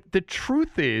 But the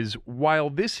truth is, while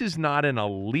this is not an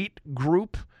elite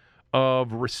group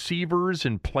of receivers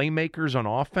and playmakers on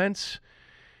offense,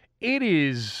 it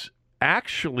is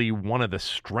actually one of the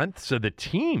strengths of the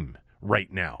team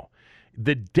right now.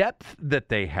 The depth that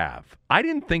they have. I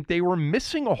didn't think they were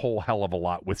missing a whole hell of a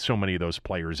lot with so many of those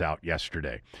players out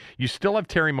yesterday. You still have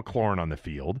Terry McLaurin on the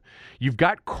field. You've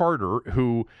got Carter,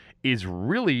 who is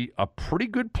really a pretty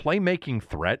good playmaking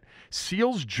threat.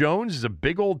 Seals-Jones is a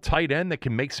big old tight end that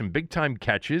can make some big-time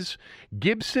catches.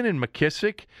 Gibson and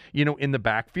McKissick, in the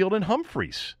backfield, and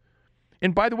Humphries.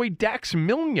 And by the way, Dax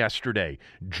Milne yesterday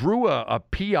drew a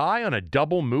PI on a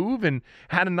double move and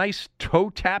had a nice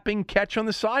toe-tapping catch on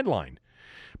the sideline.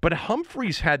 But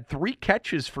Humphries had 3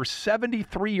 catches for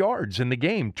 73 yards in the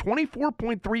game,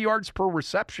 24.3 yards per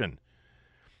reception.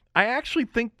 I actually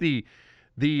think the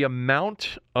the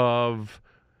amount of,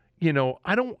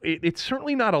 it's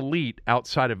certainly not elite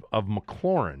outside of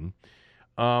McLaurin,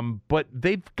 but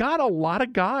they've got a lot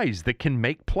of guys that can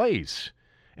make plays.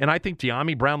 And I think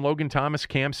De'Ami Brown, Logan Thomas,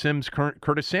 Cam Sims,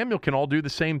 Curtis Samuel can all do the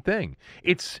same thing.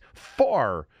 It's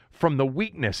far from the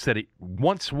weakness that it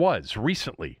once was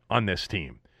recently on this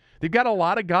team. They've got a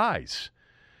lot of guys.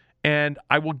 And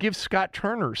I will give Scott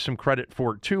Turner some credit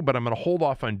for it too, but I'm going to hold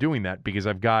off on doing that because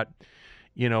I've got,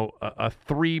 a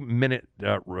 3-minute,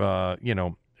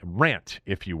 rant,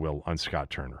 if you will, on Scott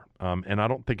Turner. And I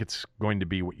don't think it's going to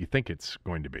be what you think it's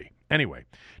going to be. Anyway,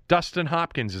 Dustin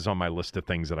Hopkins is on my list of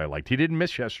things that I liked. He didn't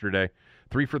miss yesterday.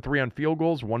 3 for 3 on field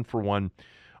goals, 1 for 1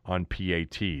 on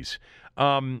PATs.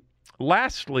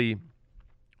 Lastly,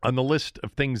 on the list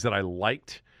of things that I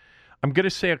liked, I'm going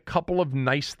to say a couple of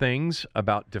nice things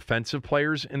about defensive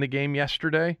players in the game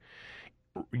yesterday.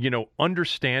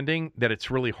 Understanding that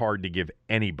it's really hard to give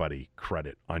anybody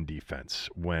credit on defense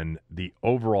when the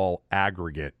overall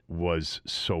aggregate was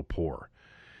so poor.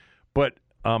 But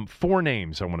 4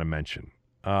 names I want to mention,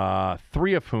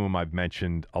 3 of whom I've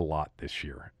mentioned a lot this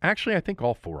year. Actually, I think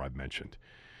all 4 I've mentioned.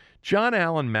 John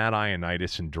Allen, Matt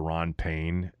Ioannidis, and Daron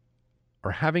Payne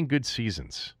are having good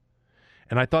seasons.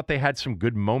 And I thought they had some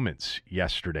good moments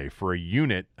yesterday for a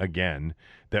unit, again,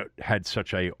 that had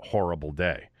such a horrible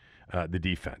day, the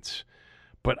defense.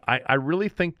 But I really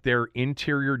think their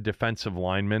interior defensive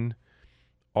linemen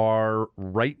are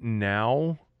right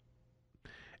now,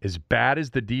 as bad as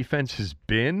the defense has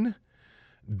been,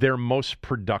 their most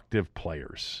productive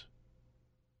players.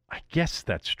 I guess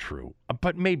that's true,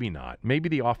 but maybe not. Maybe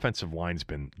the offensive line's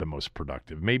been the most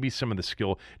productive. Maybe some of the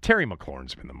skill. Terry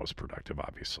McLaurin's been the most productive,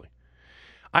 obviously.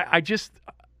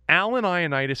 Allen,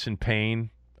 Ioannidis, and Payne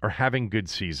are having good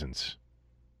seasons,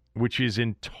 which is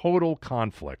in total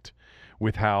conflict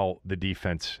with how the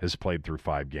defense has played through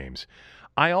 5 games.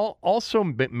 I also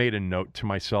made a note to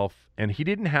myself, and he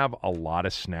didn't have a lot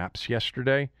of snaps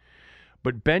yesterday,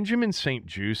 but Benjamin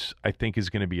St-Juste, I think, is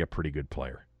going to be a pretty good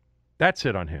player. That's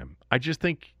it on him. I just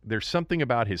think there's something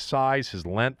about his size, his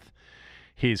length,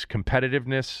 his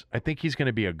competitiveness. I think he's going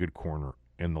to be a good corner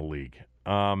in the league.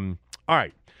 All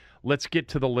right. Let's get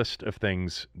to the list of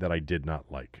things that I did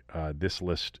not like. This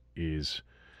list is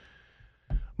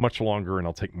much longer, and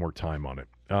I'll take more time on it.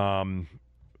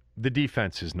 The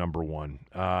defense is number 1.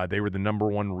 They were the number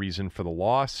 1 reason for the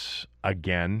loss.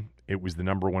 Again, it was the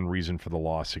number 1 reason for the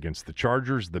loss against the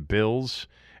Chargers, the Bills,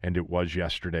 and it was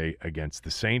yesterday against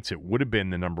the Saints. It would have been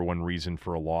the number 1 reason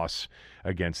for a loss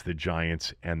against the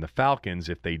Giants and the Falcons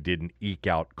if they didn't eke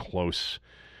out close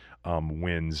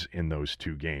wins in those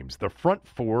 2 games. The front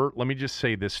 4, let me just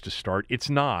say this to start, it's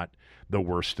not the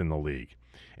worst in the league.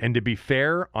 And to be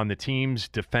fair, on the team's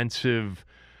defensive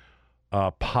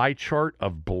pie chart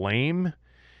of blame,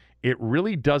 it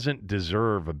really doesn't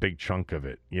deserve a big chunk of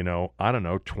it.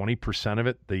 20% of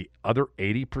it. The other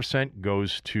 80%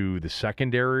 goes to the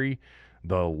secondary,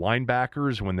 the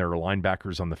linebackers when there are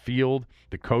linebackers on the field,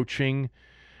 the coaching.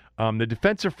 The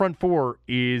defensive front 4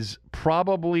 is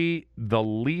probably the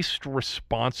least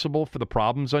responsible for the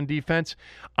problems on defense.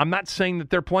 I'm not saying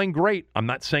that they're playing great. I'm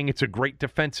not saying it's a great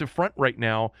defensive front right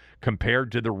now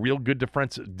compared to the real good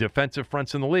defensive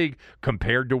fronts in the league,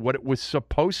 compared to what it was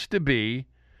supposed to be.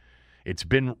 It's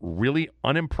been really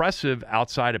unimpressive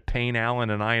outside of Payne, Allen,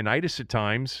 and Ioannidis at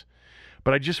times.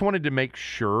 But I just wanted to make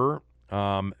sure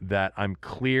that I'm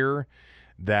clear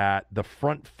that the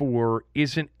front 4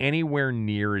 isn't anywhere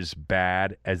near as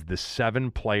bad as the 7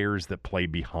 players that play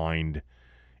behind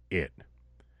it.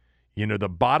 The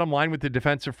bottom line with the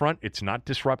defensive front, it's not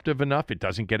disruptive enough. It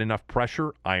doesn't get enough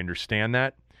pressure. I understand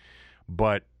that.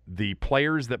 But the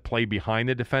players that play behind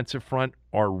the defensive front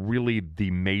are really the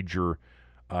major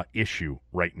issue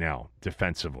right now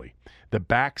defensively. The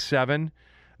back 7,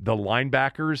 the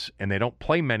linebackers, and they don't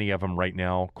play many of them right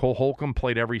now. Cole Holcomb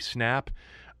played every snap.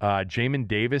 Jamin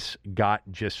Davis got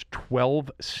just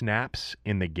 12 snaps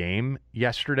in the game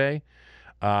yesterday.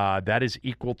 That is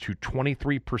equal to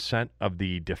 23% of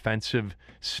the defensive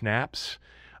snaps.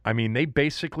 I mean, they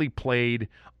basically played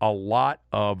a lot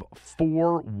of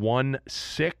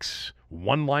 4-1-6,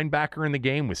 one linebacker in the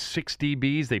game with 6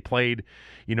 DBs. They played,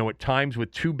 at times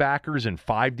with 2 backers and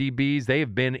 5 DBs. They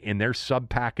have been in their sub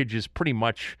packages pretty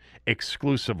much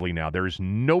exclusively now. There is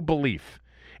no belief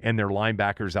in their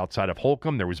linebackers outside of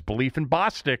Holcomb. There was belief in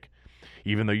Bostic,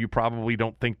 even though you probably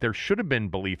don't think there should have been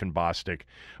belief in Bostic.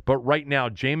 But right now,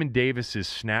 Jamin Davis's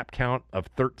snap count of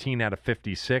 13 out of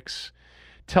 56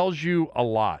 tells you a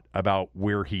lot about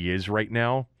where he is right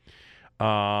now.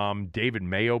 David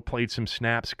Mayo played some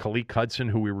snaps. Khaleke Hudson,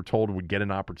 who we were told would get an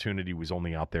opportunity, was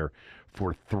only out there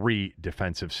for 3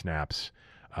 defensive snaps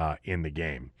in the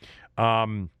game.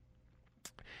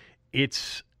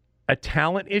 It's a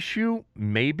talent issue,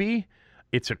 maybe.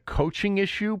 It's a coaching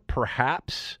issue,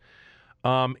 perhaps.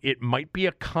 It might be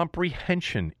a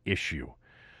comprehension issue.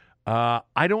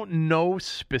 I don't know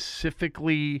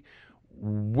specifically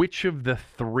which of the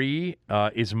three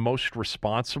is most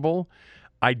responsible.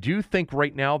 I do think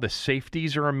right now the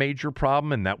safeties are a major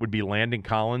problem, and that would be Landon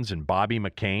Collins and Bobby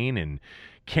McCain and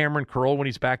Cameron Curl when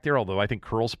he's back there, although I think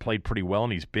Curl's played pretty well,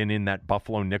 and he's been in that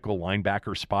Buffalo nickel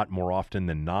linebacker spot more often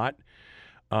than not.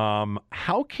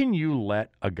 How can you let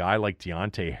a guy like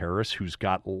Deontay Harris, who's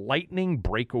got lightning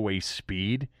breakaway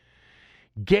speed,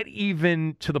 get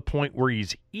even to the point where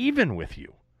he's even with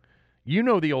you? You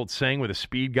know the old saying with a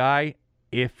speed guy,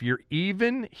 if you're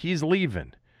even, he's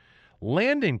leaving.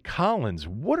 Landon Collins,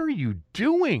 what are you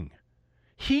doing?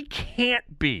 He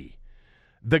can't be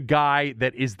the guy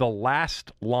that is the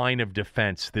last line of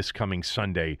defense this coming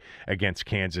Sunday against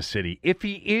Kansas City. If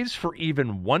he is for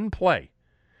even one play,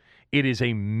 it is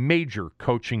a major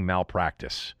coaching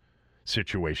malpractice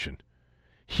situation.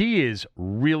 He is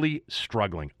really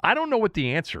struggling. I don't know what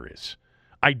the answer is.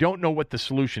 I don't know what the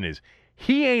solution is.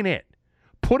 He ain't it.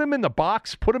 Put him in the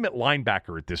box. Put him at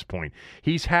linebacker at this point.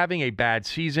 He's having a bad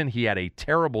season. He had a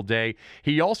terrible day.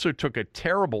 He also took a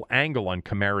terrible angle on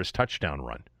Kamara's touchdown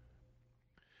run.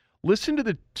 Listen to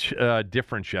the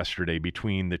difference yesterday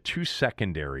between the two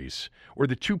secondaries, or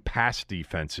the two pass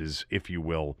defenses, if you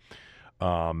will,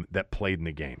 that played in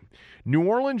the game. New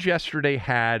Orleans yesterday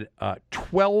had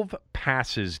 12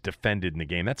 passes defended in the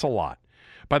game. That's a lot.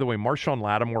 By the way, Marshawn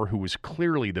Lattimore, who was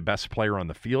clearly the best player on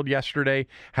the field yesterday,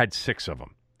 had 6 of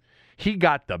them. He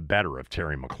got the better of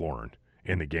Terry McLaurin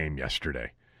in the game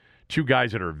yesterday. Two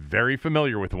guys that are very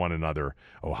familiar with one another,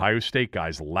 Ohio State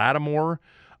guys. Lattimore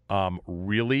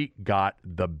really got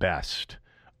the best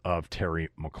of Terry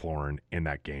McLaurin in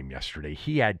that game yesterday.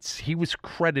 He was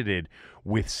credited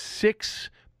with 6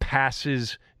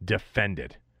 passes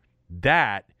defended.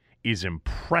 That is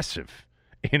impressive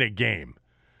in a game.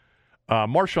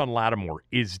 Marshawn Lattimore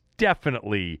is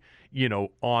definitely,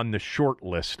 on the short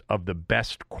list of the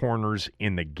best corners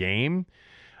in the game.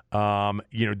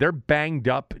 They're banged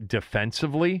up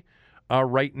defensively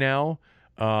right now.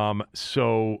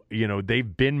 So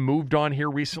they've been moved on here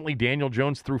recently. Daniel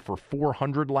Jones threw for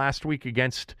 400 last week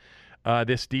against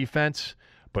this defense.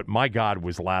 But my God,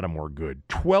 was Lattimore good.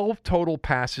 12 total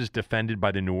passes defended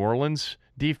by the New Orleans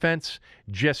defense.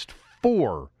 Just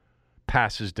 4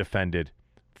 passes defended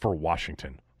for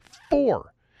Washington.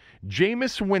 4.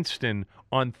 Jameis Winston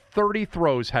on 30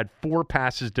 throws had 4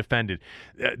 passes defended.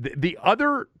 The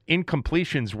other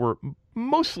incompletions were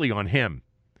mostly on him.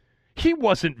 He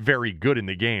wasn't very good in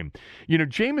the game.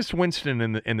 Jameis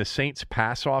Winston in the Saints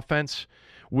pass offense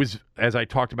was, as I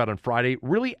talked about on Friday,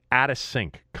 really out of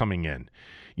sync coming in.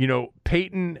 Sean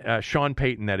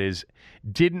Payton, that is,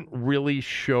 didn't really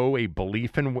show a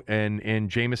belief in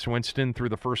Jameis Winston through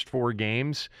the first 4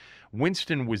 games.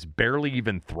 Winston was barely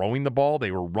even throwing the ball.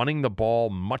 They were running the ball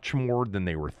much more than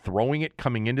they were throwing it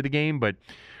coming into the game. But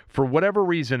for whatever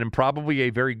reason, and probably a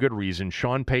very good reason,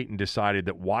 Sean Payton decided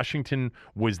that Washington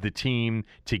was the team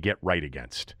to get right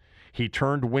against. He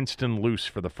turned Winston loose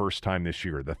for the first time this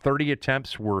year. The 30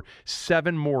 attempts were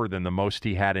 7 more than the most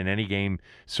he had in any game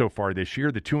so far this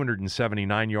year. The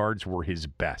 279 yards were his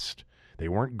best. They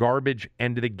weren't garbage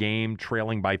end of the game,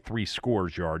 trailing by 3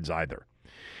 scores yards either.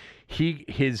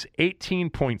 His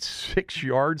 18.6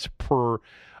 yards per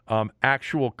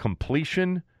actual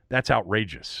completion, that's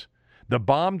outrageous. The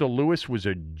bomb to Lewis was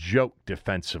a joke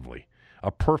defensively.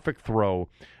 A perfect throw,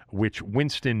 which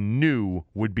Winston knew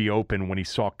would be open when he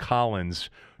saw Collins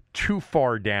too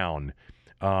far down,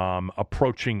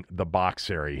 approaching the box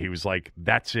area. He was like,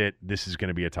 that's it. This is going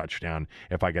to be a touchdown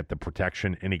if I get the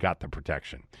protection, and he got the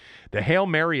protection. The Hail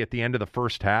Mary at the end of the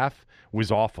first half was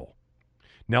awful.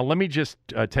 Now, let me just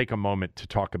take a moment to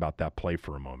talk about that play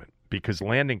for a moment, because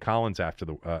Landon Collins after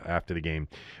the game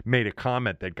made a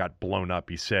comment that got blown up.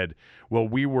 He said, well,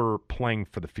 we were playing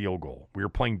for the field goal. We were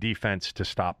playing defense to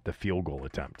stop the field goal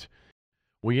attempt.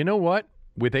 Well, you know what?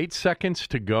 With 8 seconds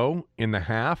to go in the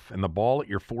half and the ball at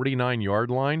your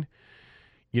 49-yard line,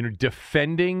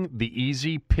 defending the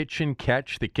easy pitch and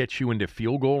catch that gets you into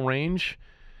field goal range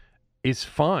is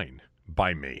fine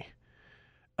by me.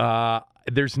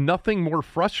 There's nothing more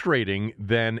frustrating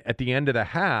than at the end of the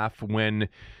half when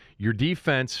your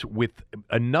defense, with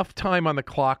enough time on the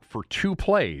clock for 2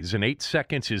 plays, and 8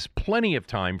 seconds is plenty of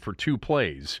time for 2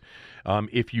 plays,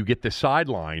 if you get the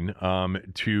sideline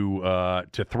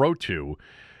to throw to,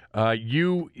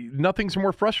 nothing's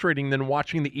more frustrating than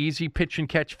watching the easy pitch and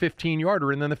catch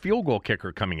 15-yarder and then the field goal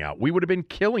kicker coming out. We would have been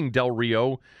killing Del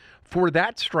Rio for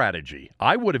that strategy.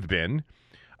 I would have been.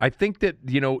 I think that,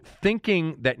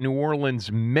 thinking that New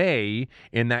Orleans may,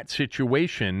 in that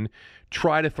situation,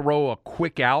 try to throw a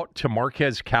quick out to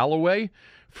Marquez Callaway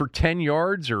for 10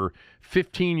 yards or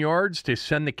 15 yards to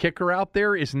send the kicker out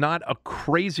there is not a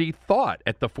crazy thought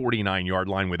at the 49-yard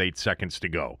line with 8 seconds to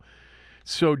go.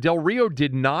 So Del Rio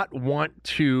did not want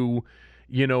to,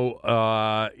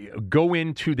 go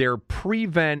into their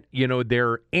prevent,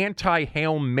 their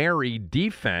anti-Hail Mary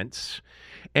defense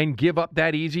and give up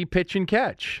that easy pitch and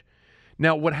catch.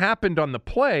 Now, what happened on the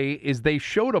play is they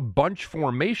showed a bunch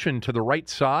formation to the right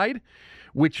side,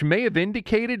 which may have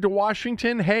indicated to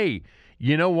Washington, hey,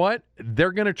 you know what?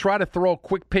 They're going to try to throw a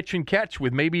quick pitch and catch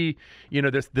with maybe,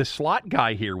 the slot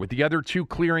guy here with the other two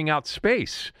clearing out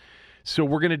space. So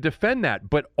we're going to defend that.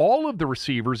 But all of the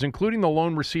receivers, including the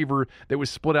lone receiver that was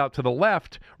split out to the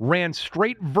left, ran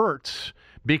straight verts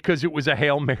because it was a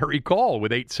Hail Mary call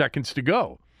with 8 seconds to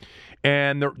go.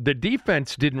 And the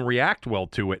defense didn't react well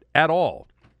to it at all.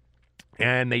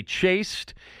 And they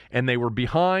chased, and they were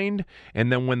behind.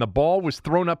 And then when the ball was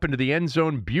thrown up into the end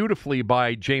zone beautifully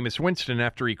by Jameis Winston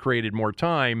after he created more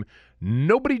time,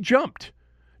 nobody jumped.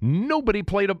 Nobody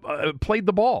played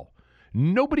the ball.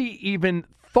 Nobody even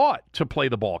thought to play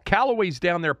the ball. Callaway's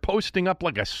down there posting up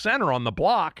like a center on the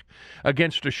block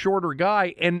against a shorter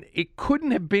guy, and it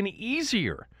couldn't have been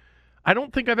easier. I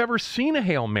don't think I've ever seen a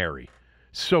Hail Mary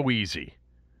so easy.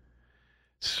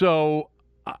 So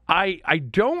I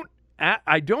don't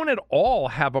at all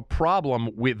have a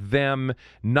problem with them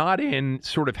not in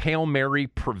sort of Hail Mary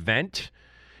prevent.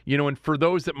 And for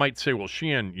those that might say, well,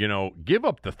 Sheehan, give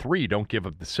up the 3, don't give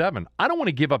up the 7. I don't want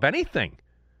to give up anything.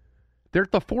 They're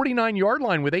at the 49-yard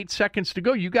line with 8 seconds to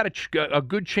go. You got a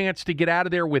good chance to get out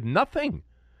of there with nothing.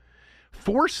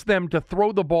 Force them to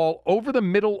throw the ball over the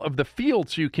middle of the field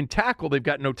so you can tackle. They've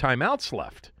got no timeouts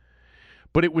left.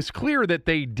 But it was clear that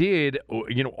they did,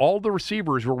 all the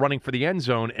receivers were running for the end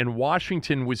zone, and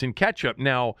Washington was in catch-up.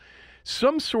 Now,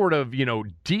 some sort of,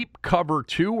 deep cover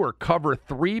 2 or cover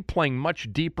 3 playing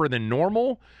much deeper than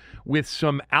normal with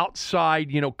some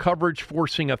outside, coverage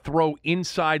forcing a throw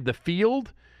inside the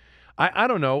field. I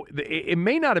don't know. It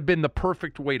may not have been the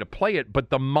perfect way to play it, but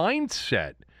the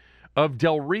mindset of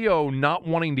Del Rio not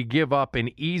wanting to give up an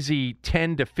easy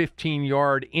 10 to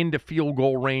 15-yard into field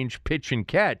goal range pitch and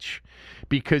catch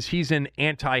because he's in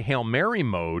anti-Hail Mary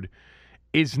mode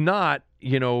is not,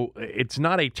 it's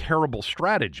not a terrible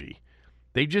strategy.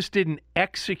 They just didn't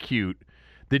execute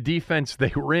the defense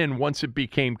they were in once it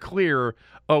became clear,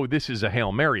 oh, this is a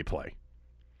Hail Mary play.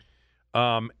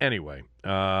 Anyway,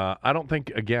 I don't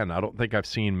think I've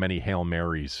seen many Hail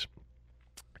Marys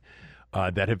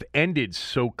that have ended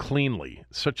so cleanly.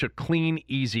 Such a clean,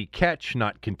 easy catch,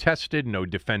 not contested, no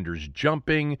defenders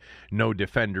jumping, no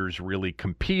defenders really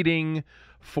competing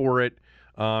for it.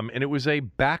 And it was a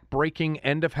back-breaking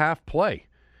end-of-half play.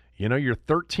 You're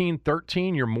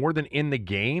 13-13, you're more than in the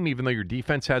game, even though your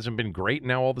defense hasn't been great.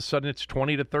 Now all of a sudden it's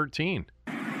 20-13.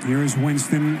 Here's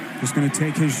Winston, just going to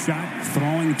take his shot,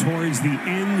 throwing towards the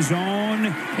end zone,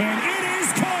 and it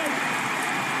is caught!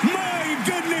 My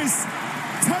goodness!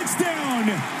 Touchdown!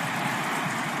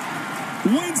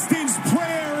 Winston's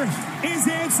prayer is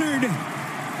answered.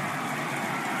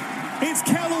 It's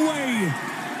Callaway.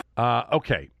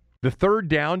 Okay. The third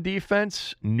down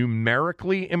defense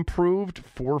numerically improved,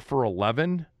 4 for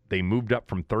 11. They moved up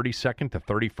from 32nd to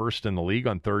 31st in the league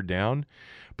on third down,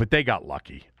 but they got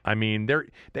lucky. I mean,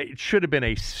 it should have been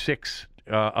a 6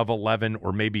 of 11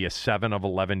 or maybe a 7 of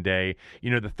 11 day. The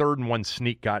 3rd and 1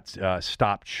 sneak got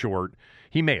stopped short.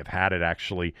 He may have had it,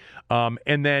 actually.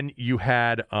 And then you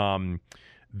had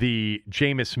the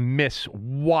Jameis miss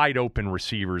wide open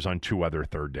receivers on 2 other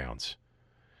third downs.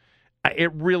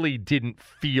 It really didn't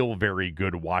feel very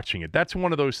good watching it. That's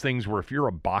one of those things where if you're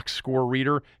a box score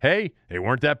reader, hey, they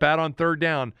weren't that bad on third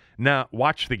down. Nah,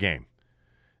 watch the game.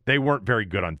 They weren't very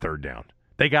good on third down.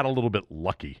 They got a little bit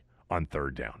lucky on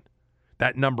third down.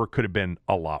 That number could have been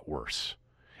a lot worse.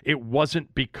 It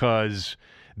wasn't because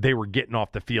they were getting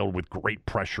off the field with great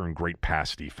pressure and great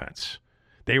pass defense.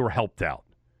 They were helped out.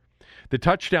 The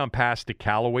touchdown pass to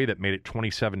Callaway that made it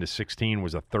 27-16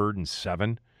 was a 3rd and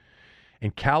 7.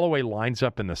 And Callaway lines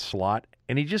up in the slot,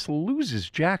 and he just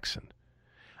loses Jackson.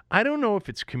 I don't know if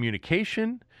it's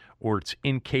communication or it's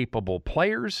incapable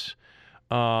players,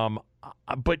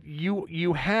 but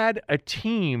you had a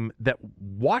team that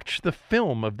watched the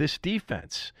film of this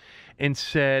defense and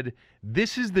said,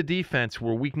 this is the defense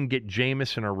where we can get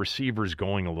Jameis and our receivers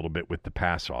going a little bit with the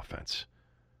pass offense.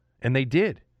 And they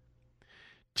did.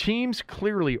 Teams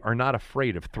clearly are not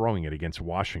afraid of throwing it against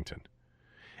Washington.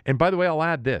 And by the way, I'll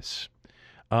add this.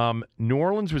 New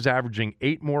Orleans was averaging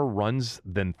 8 more runs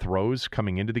than throws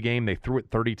coming into the game. They threw it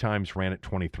 30 times, ran it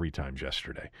 23 times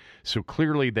yesterday. So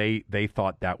clearly they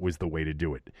thought that was the way to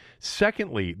do it.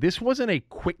 Secondly, this wasn't a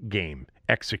quick game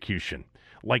execution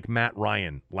like Matt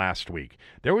Ryan last week.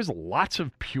 There was lots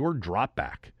of pure drop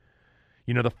back.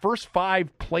 The first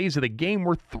 5 plays of the game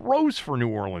were throws for New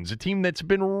Orleans, a team that's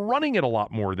been running it a lot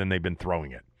more than they've been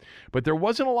throwing it. But there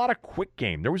wasn't a lot of quick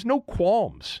game. There was no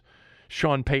qualms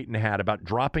Sean Payton had about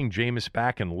dropping Jameis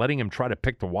back and letting him try to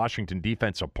pick the Washington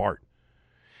defense apart.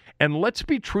 And let's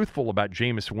be truthful about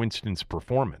Jameis Winston's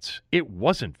performance. It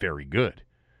wasn't very good.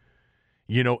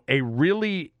 A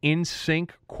really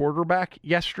in-sync quarterback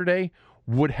yesterday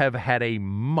would have had a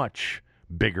much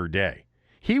bigger day.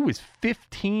 He was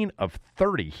 15 of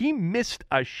 30. He missed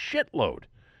a shitload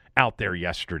out there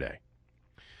yesterday.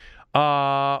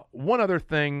 One other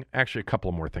thing, actually a couple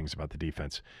of more things about the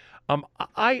defense.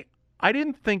 I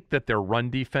didn't think that their run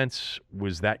defense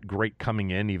was that great coming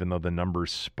in, even though the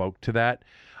numbers spoke to that.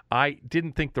 I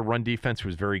didn't think the run defense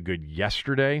was very good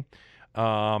yesterday.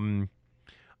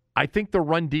 I think the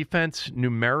run defense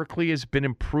numerically has been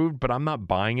improved, but I'm not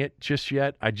buying it just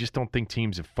yet. I just don't think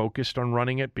teams have focused on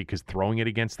running it because throwing it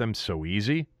against them is so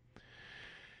easy.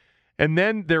 And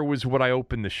then there was what I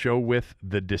opened the show with,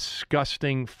 the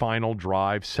disgusting final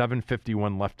drive,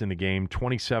 7:51 left in the game,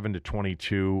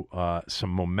 27-22. Some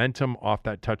momentum off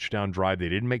that touchdown drive. They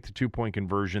didn't make the 2-point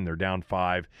conversion. They're down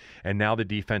 5. And now the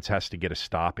defense has to get a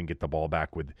stop and get the ball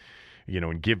back with,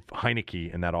 and give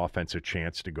Heineke and that offense a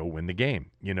chance to go win the game,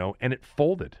 and it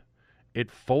folded. It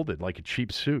folded like a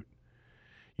cheap suit.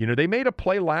 They made a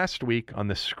play last week on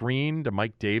the screen to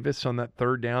Mike Davis on that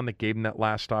third down that gave him that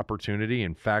last opportunity.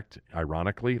 In fact,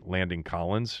 ironically, Landon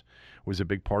Collins was a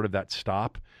big part of that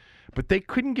stop. But they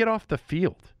couldn't get off the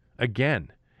field.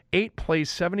 Again, 8 plays,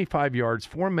 75 yards,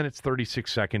 4 minutes,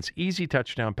 36 seconds, easy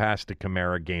touchdown pass to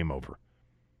Kamara, game over.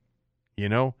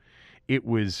 It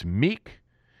was meek.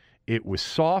 It was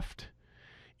soft.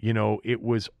 It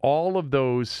was all of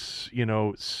those,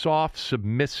 soft,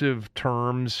 submissive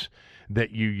terms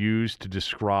that you use to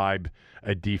describe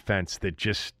a defense that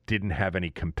just didn't have any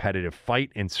competitive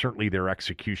fight, and certainly their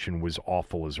execution was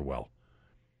awful as well.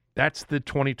 That's the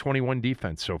 2021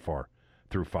 defense so far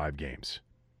through 5 games.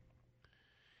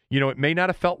 It may not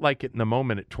have felt like it in the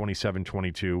moment at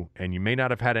 27-22, and you may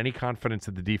not have had any confidence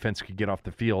that the defense could get off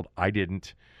the field. I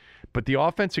didn't. But the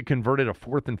offense had converted a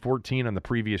 4th and 14 on the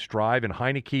previous drive, and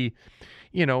Heineke,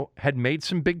 had made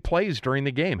some big plays during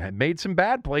the game, had made some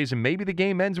bad plays, and maybe the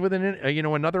game ends with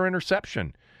another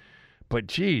interception. But,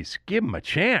 geez, give him a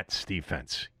chance,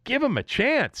 defense. Give him a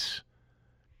chance.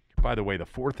 By the way, the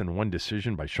 4th and 1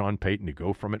 decision by Sean Payton to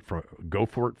go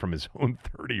for it from his own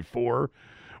 34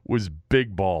 was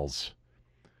big balls.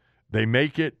 They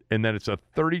make it, and then it's a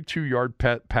 32-yard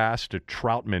pass to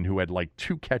Troutman, who had like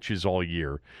 2 catches all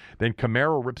year. Then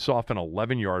Kamara rips off an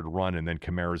 11-yard run, and then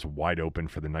Kamara's wide open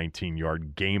for the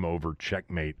 19-yard game-over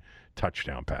checkmate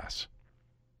touchdown pass.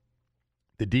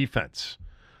 The defense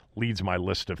leads my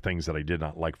list of things that I did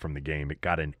not like from the game. It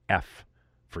got an F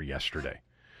for yesterday.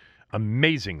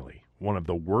 Amazingly, one of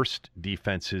the worst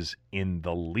defenses in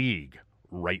the league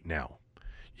right now.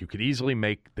 You could easily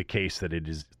make the case that it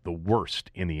is the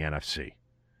worst in the NFC.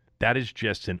 That is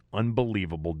just an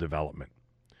unbelievable development.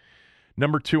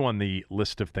 Number 2 on the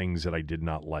list of things that I did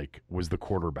not like was the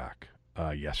quarterback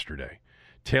yesterday.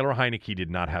 Taylor Heineke did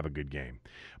not have a good game.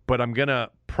 But I'm going to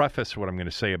preface what I'm going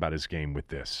to say about his game with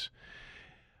this.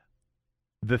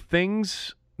 The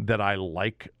things that I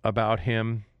like about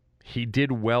him, he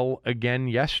did well again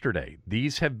yesterday.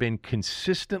 These have been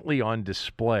consistently on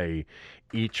display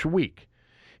each week.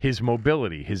 His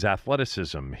mobility, his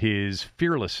athleticism, his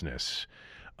fearlessness,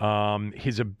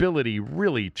 his ability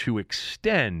really to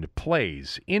extend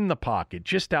plays in the pocket,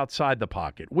 just outside the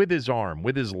pocket, with his arm,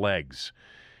 with his legs.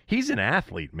 He's an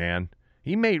athlete, man.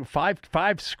 He made five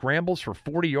scrambles for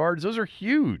 40 yards. Those are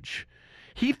huge.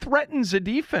 He threatens a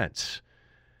defense.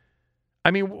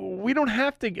 I mean, we don't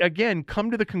have to, again,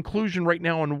 come to the conclusion right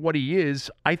now on what he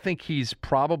is. I think he's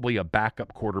probably a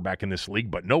backup quarterback in this league,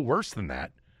 but no worse than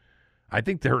that. I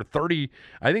think there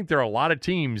are a lot of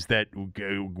teams that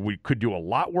we could do a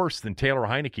lot worse than Taylor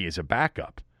Heineke as a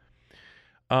backup.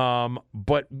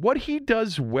 But what he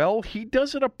does well, he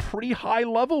does at a pretty high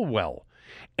level well.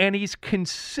 And he's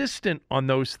consistent on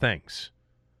those things.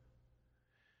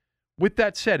 With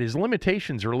that said, his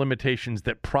limitations are limitations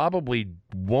that probably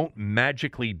won't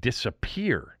magically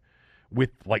disappear with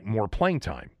like more playing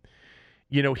time.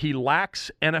 He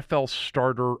lacks NFL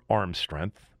starter arm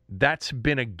strength. That's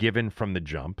been a given from the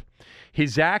jump.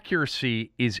 His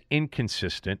accuracy is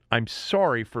inconsistent. I'm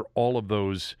sorry for all of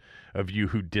those of you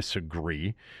who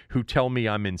disagree, who tell me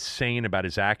I'm insane about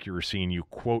his accuracy, and you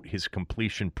quote his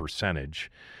completion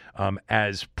percentage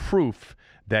as proof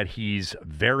that he's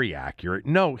very accurate.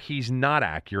 No, he's not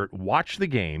accurate. Watch the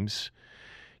games.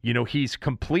 You know, he's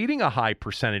completing a high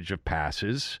percentage of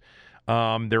passes.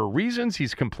 There are reasons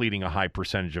he's completing a high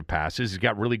percentage of passes. He's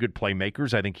got really good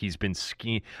playmakers. I think he's been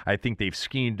I think they've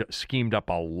schemed up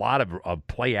a lot of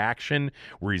play action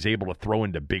where he's able to throw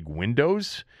into big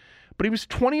windows. But he was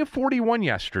 20 of 41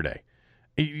 yesterday.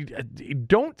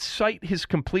 Don't cite his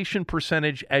completion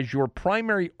percentage as your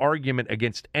primary argument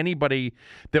against anybody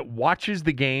that watches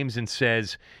the games and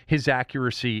says his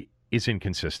accuracy is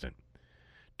inconsistent.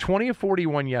 20 of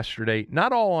 41 yesterday,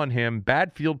 not all on him.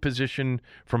 Bad field position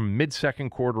from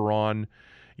mid-second quarter on,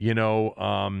 but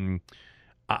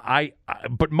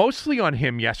mostly on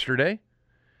him yesterday.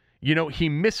 You know, he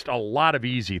missed a lot of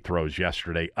easy throws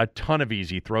yesterday, a ton of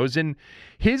easy throws. And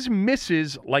his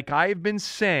misses, like I've been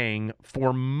saying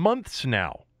for months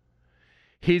now,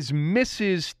 his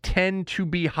misses tend to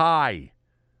be high.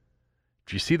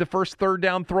 Did you see the first third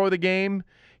down throw of the game?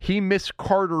 He missed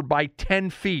Carter by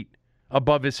 10 feet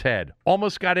above his head.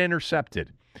 Almost got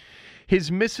intercepted.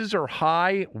 His misses are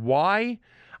high. Why?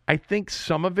 I think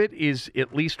some of it is,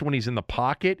 at least when he's in the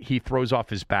pocket, he throws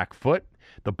off his back foot.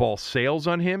 The ball sails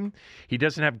on him. He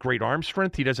doesn't have great arm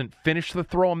strength. He doesn't finish the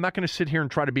throw. I'm not going to sit here and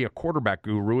try to be a quarterback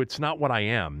guru. It's not what I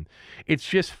am. It's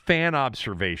just fan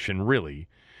observation, really.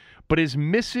 But his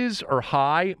misses are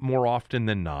high more often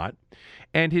than not,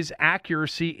 and his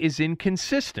accuracy is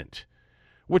inconsistent.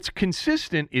 What's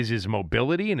consistent is his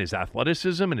mobility and his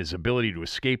athleticism and his ability to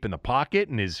escape in the pocket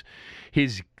and his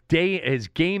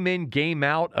game in, game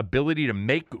out ability to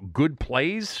make good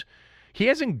plays. He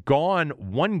hasn't gone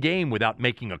one game without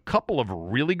making a couple of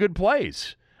really good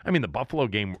plays. I mean, the Buffalo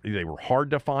game, they were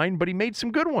hard to find, but he made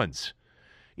some good ones.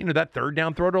 You know, that third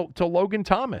down throw to Logan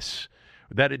Thomas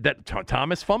that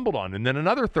Thomas fumbled on, and then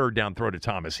another third down throw to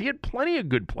Thomas. He had plenty of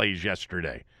good plays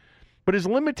yesterday. But his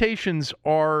limitations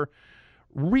are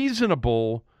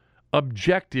reasonable,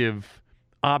 objective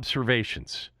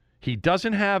observations. He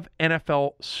doesn't have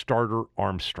NFL starter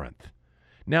arm strength.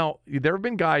 Now, there have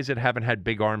been guys that haven't had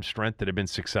big arm strength that have been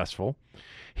successful.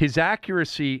 His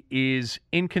accuracy is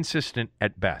inconsistent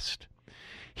at best.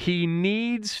 He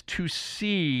needs to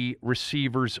see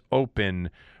receivers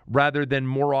open rather than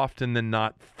more often than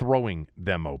not throwing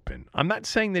them open. I'm not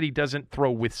saying that he doesn't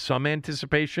throw with some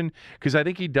anticipation, because I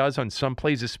think he does on some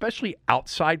plays, especially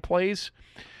outside plays,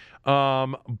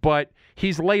 but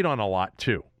he's late on a lot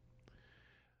too.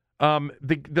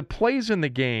 The plays in the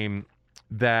game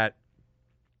that,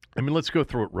 let's go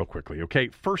through it real quickly, okay?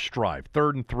 First drive,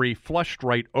 3rd and 3, flushed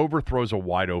right, overthrows a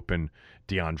wide open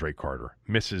DeAndre Carter.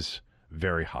 Misses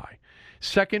very high.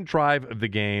 Second drive of the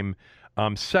game,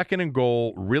 2nd and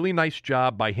goal, really nice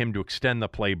job by him to extend the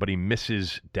play, but he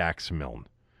misses Dax Milne.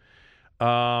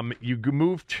 You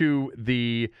move to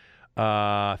the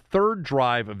third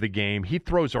drive of the game. He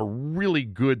throws a really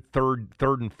good third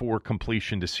and 4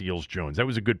 completion to Seals Jones. That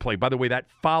was a good play. By the way, that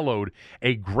followed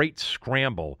a great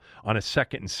scramble on a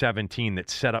 2nd and 17 that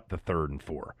set up the 3rd and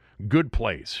 4. Good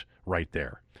plays right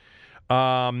there.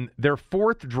 Their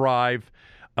fourth drive,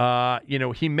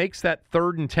 he makes that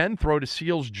 3rd and 10 throw to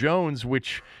Seals Jones,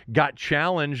 which got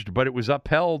challenged, but it was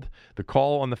upheld. The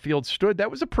call on the field stood. That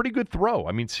was a pretty good throw.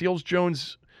 I mean, Seals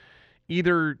Jones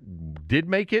either did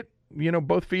make it,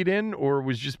 both feet in, or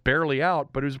was just barely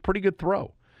out, but it was a pretty good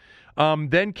throw.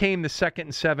 Then came the 2nd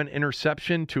and 7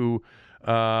 interception to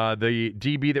the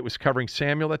DB that was covering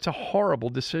Samuel. That's a horrible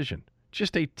decision.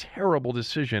 Just a terrible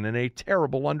decision and a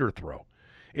terrible underthrow.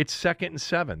 It's 2nd and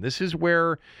 7. This is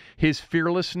where his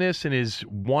fearlessness and his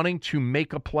wanting to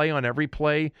make a play on every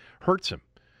play hurts him.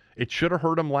 It should have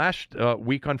hurt him last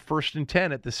week on 1st and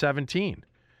 10 at the 17.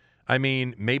 I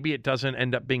mean, maybe it doesn't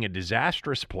end up being a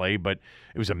disastrous play, but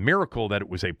it was a miracle that it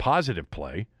was a positive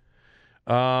play.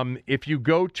 If you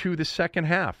go to the second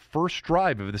half, first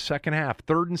drive of the second half,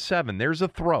 3rd and 7, there's a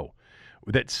throw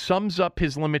that sums up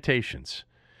his limitations.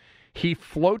 He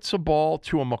floats a ball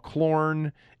to a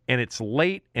McLaurin, and it's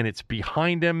late, and it's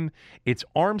behind him. It's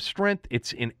arm strength,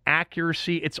 it's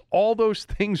inaccuracy, it's all those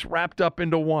things wrapped up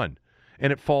into one,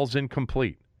 and it falls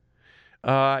incomplete.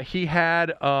 He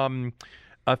had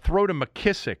a throw to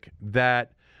McKissick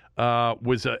that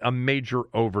was a major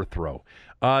overthrow.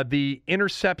 The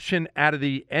interception out of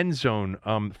the end zone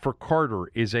for Carter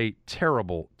is a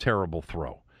terrible, terrible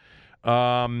throw.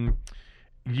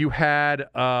 You had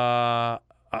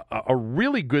a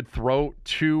really good throw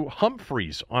to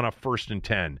Humphreys on a 1st and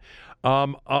 10.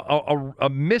 A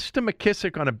miss to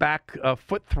McKissick on a back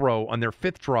foot throw on their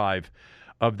 5th drive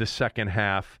of the second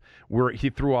half where he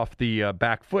threw off the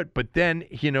back foot. But then,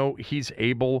 he's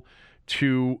able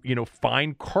to,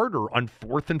 find Carter on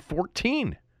 4th and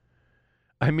 14.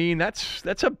 I mean,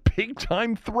 that's a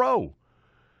big-time throw.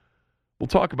 We'll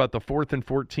talk about the 4th and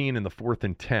 14 and the 4th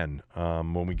and 10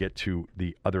 when we get to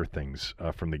the other things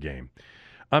from the game.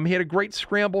 He had a great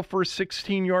scramble for a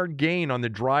 16-yard gain on the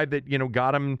drive that,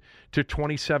 got him to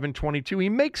 27-22. He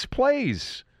makes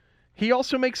plays. He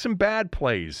also makes some bad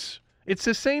plays. It's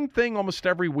the same thing almost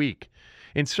every week.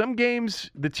 In some games,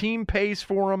 the team pays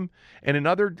for him, and in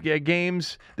other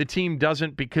games, the team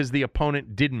doesn't because the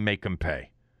opponent didn't make him pay.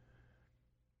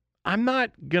 I'm not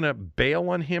going to bail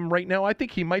on him right now. I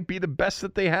think he might be the best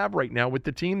that they have right now with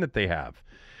the team that they have.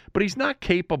 But he's not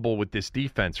capable with this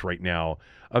defense right now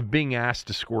of being asked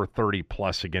to score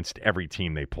 30-plus against every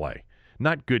team they play.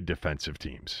 Not good defensive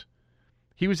teams.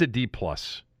 He was a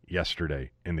D-plus yesterday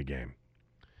in the game.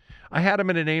 I had him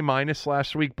at an A-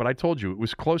 last week, but I told you it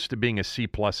was close to being a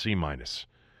C-plus, C-.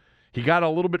 He got a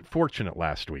little bit fortunate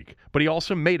last week, but he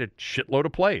also made a shitload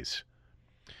of plays.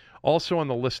 Also on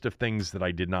the list of things that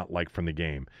I did not like from the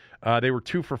game, they were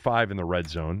 2 for 5 in the red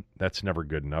zone. That's never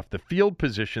good enough. The field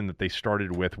position that they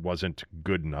started with wasn't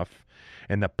good enough,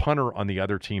 and the punter on the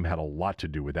other team had a lot to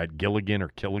do with that. Gilligan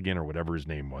or whatever his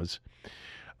name was.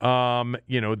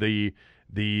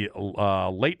 The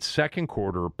late second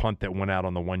quarter punt that went out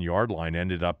on the 1-yard line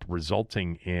ended up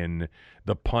resulting in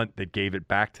the punt that gave it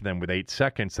back to them with 8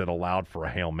 seconds that allowed for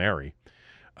a Hail Mary.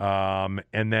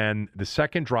 And then the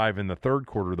second drive in the third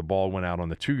quarter, the ball went out on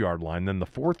the 2-yard line. Then the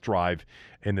fourth drive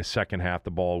in the second half,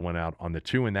 the ball went out on the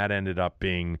 2, and that ended up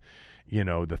being,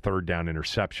 the third down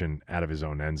interception out of his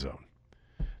own end zone.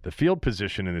 The field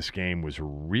position in this game was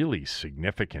really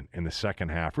significant in the second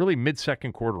half. Really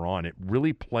mid-second quarter on, it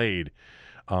really played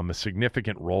a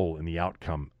significant role in the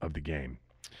outcome of the game.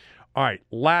 All right,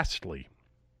 lastly,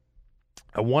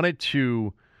 I wanted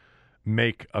to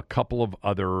make a couple of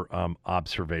other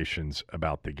observations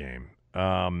about the game.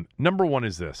 Number one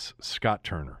is this, Scott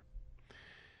Turner.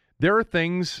 There are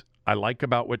things I like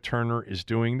about what Turner is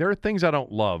doing. There are things I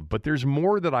don't love, but there's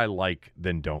more that I like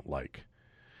than don't like.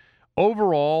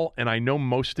 Overall, and I know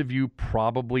most of you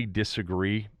probably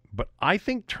disagree, but I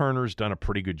think Turner's done a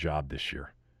pretty good job this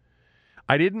year.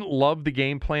 I didn't love the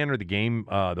game plan or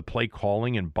the play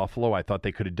calling in Buffalo. I thought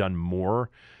they could have done more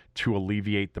to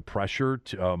alleviate the pressure,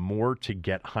 more to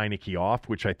get Heineke off,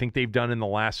 which I think they've done in the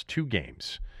last 2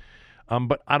 games.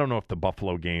 But I don't know if the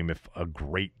Buffalo game, if a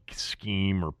great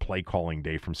scheme or play calling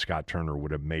day from Scott Turner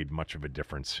would have made much of a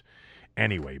difference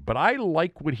anyway. But I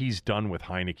like what he's done with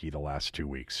Heineke the last 2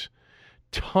 weeks.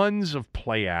 Tons of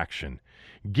play action,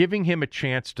 giving him a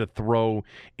chance to throw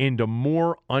into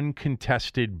more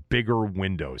uncontested, bigger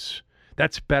windows.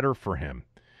 That's better for him.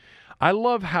 I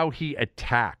love how he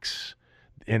attacks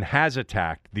and has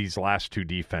attacked these last 2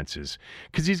 defenses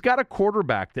because he's got a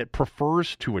quarterback that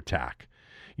prefers to attack.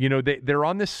 They're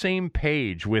on the same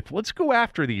page with, let's go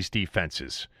after these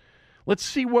defenses. Let's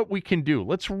see what we can do.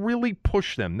 Let's really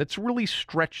push them. Let's really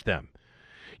stretch them.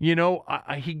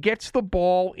 He gets the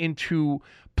ball into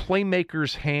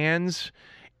playmakers' hands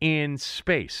in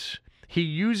space. He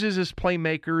uses his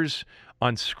playmakers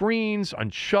on screens, on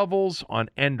shovels, on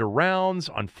end arounds,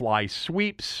 on fly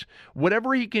sweeps,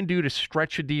 whatever he can do to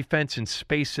stretch a defense and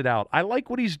space it out. I like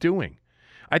what he's doing.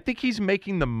 I think he's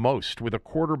making the most with a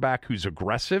quarterback who's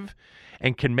aggressive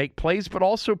and can make plays, but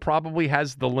also probably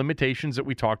has the limitations that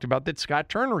we talked about that Scott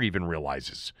Turner even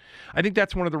realizes. I think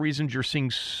that's one of the reasons you're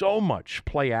seeing so much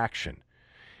play action,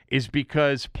 is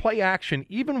because play action,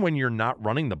 even when you're not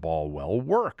running the ball well,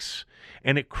 works.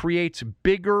 And it creates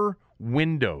bigger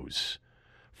windows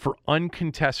for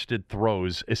uncontested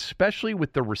throws, especially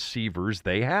with the receivers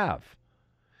they have.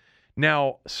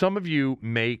 Now, some of you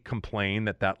may complain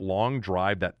that long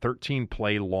drive, that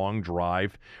 13-play long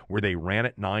drive where they ran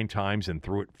it 9 times and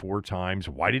threw it 4 times,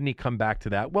 why didn't he come back to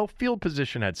that? Well, field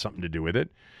position had something to do with it.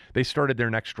 They started their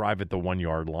next drive at the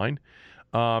 1-yard line.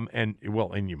 And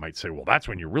you might say, well, that's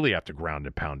when you really have to ground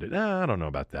and pound it. I don't know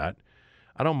about that.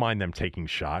 I don't mind them taking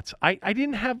shots. I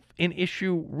didn't have an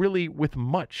issue really with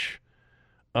much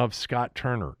of Scott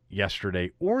Turner yesterday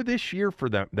or this year for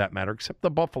that matter, except the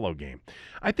Buffalo game.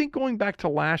 I think going back to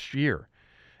last year,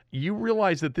 you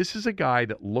realize that this is a guy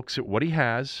that looks at what he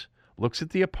has, looks at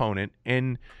the opponent,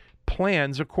 and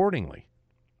plans accordingly.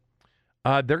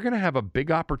 They're going to have a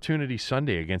big opportunity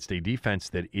Sunday against a defense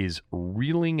that is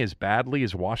reeling as badly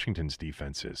as Washington's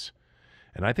defense is.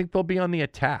 And I think they'll be on the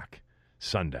attack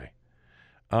Sunday.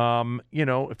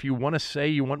 If you want to say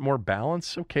you want more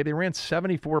balance, okay, they ran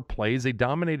 74 plays. They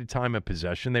dominated time of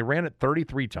possession. They ran it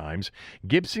 33 times.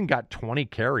 Gibson got 20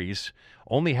 carries,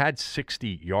 only had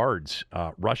 60 yards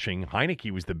rushing.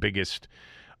 Heineke was the biggest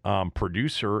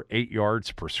producer, 8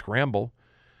 yards per scramble.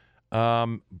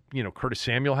 Curtis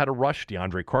Samuel had a rush.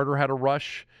 DeAndre Carter had a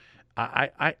rush.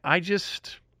 I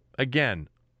just, again,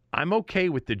 I'm okay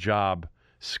with the job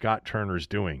Scott Turner's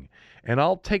doing. And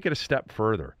I'll take it a step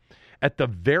further. At the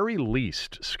very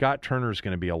least, Scott Turner is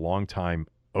going to be a long-time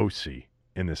OC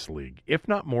in this league, if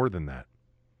not more than that.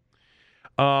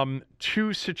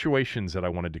 Two situations that I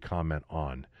wanted to comment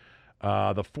on.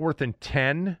 The 4th and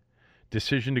 10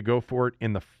 decision to go for it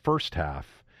in the first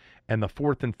half and the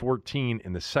 4th and 14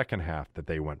 in the second half that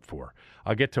they went for.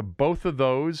 I'll get to both of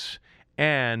those,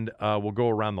 and we'll go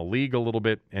around the league a little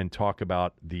bit and talk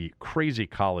about the crazy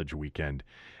college weekend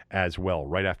as well,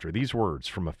 right after these words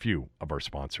from a few of our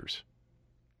sponsors.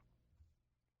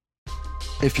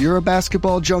 If you're a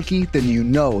basketball junkie, then you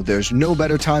know there's no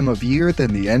better time of year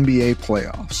than the NBA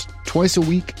playoffs. Twice a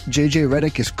week, JJ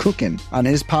Redick is cooking on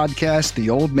his podcast, The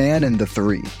Old Man and the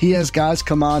Three. He has guys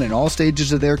come on in all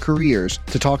stages of their careers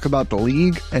to talk about the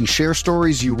league and share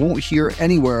stories you won't hear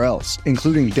anywhere else,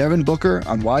 including Devin Booker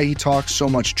on why he talks so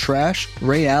much trash,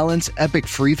 Ray Allen's epic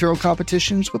free throw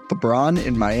competitions with LeBron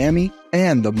in Miami,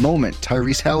 and the moment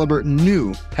Tyrese Halliburton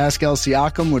knew Pascal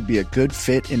Siakam would be a good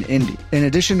fit in Indy. In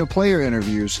addition to player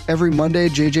interviews, every Monday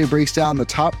JJ breaks down the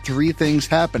top 3 things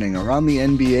happening around the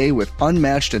NBA with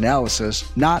unmatched analysis,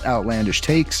 not outlandish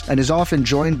takes, and is often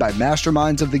joined by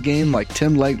masterminds of the game like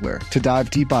Tim Legler to dive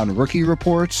deep on rookie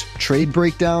reports, trade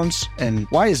breakdowns, and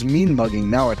why is mean mugging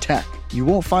now a tech. You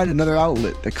won't find another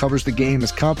outlet that covers the game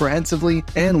as comprehensively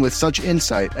and with such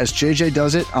insight as JJ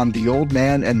does it on The Old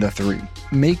Man and the Three.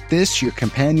 Make this your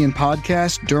companion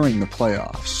podcast during the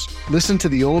playoffs. Listen to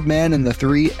The Old Man and the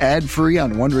Three ad-free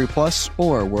on Wondery Plus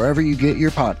or wherever you get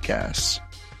your podcasts.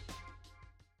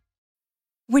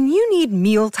 When you need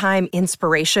mealtime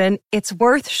inspiration, it's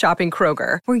worth shopping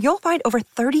Kroger, where you'll find over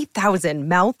 30,000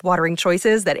 mouth-watering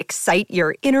choices that excite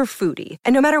your inner foodie.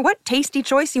 And no matter what tasty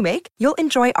choice you make, you'll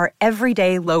enjoy our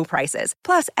everyday low prices,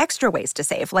 plus extra ways to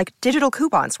save, like digital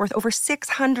coupons worth over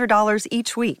 $600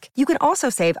 each week. You can also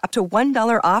save up to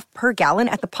 $1 off per gallon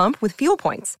at the pump with fuel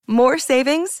points. More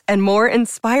savings and more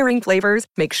inspiring flavors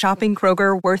make shopping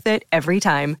Kroger worth it every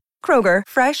time. Kroger,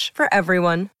 fresh for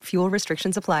everyone. Fuel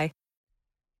restrictions apply.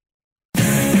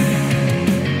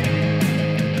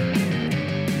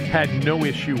 Had no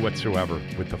issue whatsoever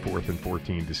with the 4th and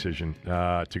 14 decision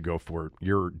to go for it.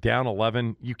 You're down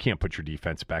 11. You can't put your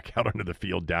defense back out onto the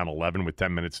field down 11 with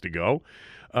 10 minutes to go.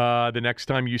 The next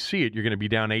time you see it, you're going to be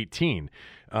down 18.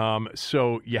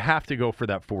 So you have to go for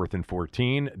that 4th and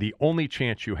 14. The only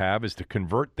chance you have is to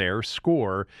convert there,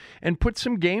 score, and put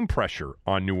some game pressure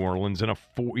on New Orleans in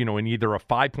in either a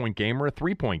 5-point game or a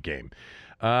 3-point game.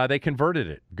 They converted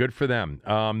it. Good for them.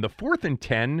 The 4th and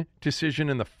 10 decision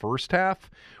in the first half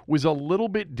was a little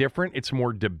bit different. It's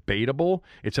more debatable.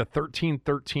 It's a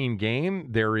 13-13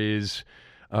 game. There is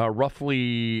there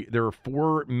are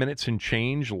 4 minutes and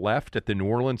change left at the New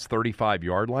Orleans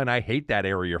 35-yard line. I hate that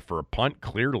area for a punt,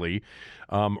 clearly.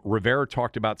 Rivera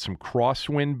talked about some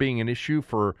crosswind being an issue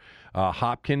for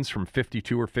Hopkins from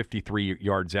 52 or 53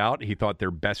 yards out. He thought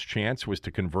their best chance was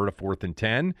to convert a 4th and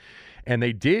 10. And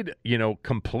they did,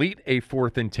 complete a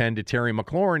 4th and 10 to Terry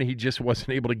McLaurin. He just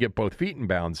wasn't able to get both feet in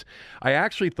bounds. I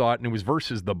actually thought, and it was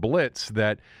versus the blitz,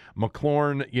 that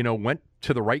McLaurin, went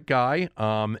to the right guy,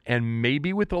 and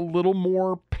maybe with a little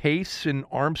more pace and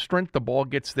arm strength, the ball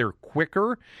gets there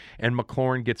quicker, and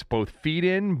McLaurin gets both feet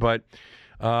in. But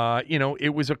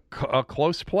it was a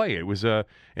close play. It was an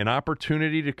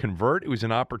opportunity to convert. It was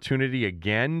an opportunity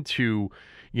again to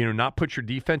not put your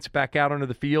defense back out onto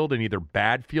the field in either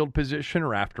bad field position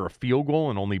or after a field goal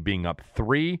and only being up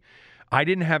 3. I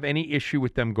didn't have any issue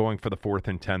with them going for the 4th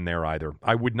and 10 there either.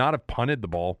 I would not have punted the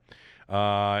ball.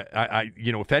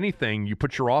 If anything, you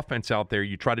put your offense out there,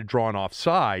 you try to draw on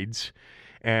offsides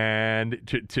and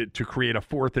to create a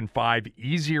 4th and 5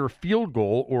 easier field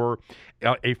goal or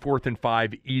a 4th and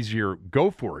 5 easier go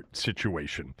for it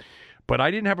situation. But I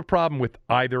didn't have a problem with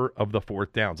either of the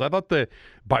 4th downs. I thought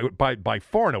by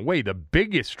far and away the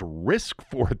biggest risk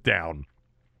 4th down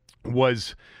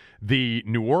was the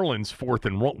New Orleans 4th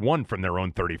and 1 from their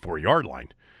own 34-yard line.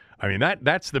 I mean,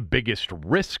 that's the biggest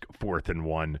risk 4th and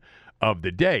 1 of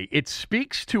the day. It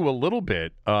speaks to a little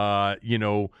bit,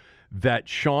 that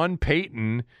Sean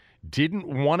Payton didn't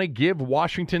want to give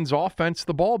Washington's offense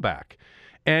the ball back.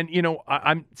 And,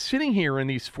 I'm sitting here in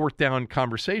these 4th down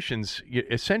conversations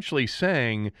essentially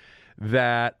saying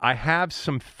that I have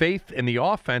some faith in the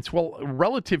offense. Well,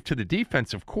 relative to the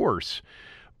defense, of course.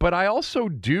 But I also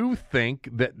do think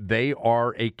that they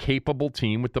are a capable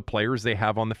team with the players they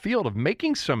have on the field of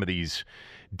making some of these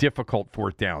difficult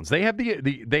fourth downs. They have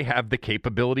they have the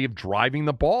capability of driving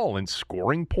the ball and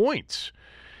scoring points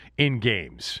in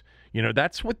games.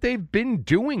 That's what they've been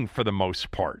doing for the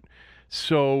most part.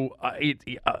 So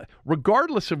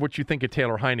regardless of what you think of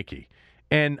Taylor Heinicke,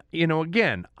 and,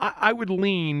 again, I would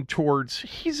lean towards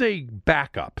he's a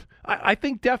backup. I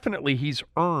think definitely he's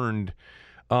earned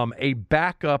a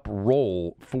backup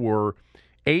role for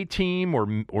a team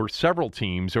or several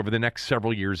teams over the next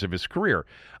several years of his career.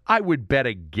 I would bet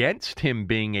against him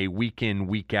being a week in,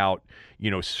 week out,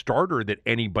 starter that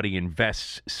anybody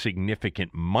invests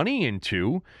significant money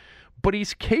into, but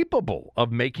he's capable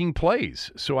of making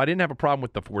plays. So I didn't have a problem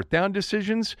with the fourth down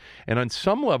decisions, and on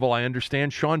some level I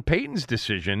understand Sean Payton's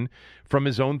decision from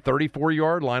his own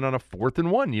 34-yard line on a 4th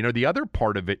and 1. The other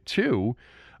part of it, too,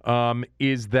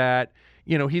 is that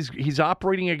he's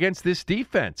operating against this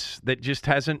defense that just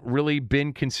hasn't really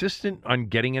been consistent on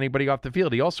getting anybody off the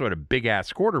field. He also had a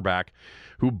big-ass quarterback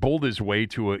who bowled his way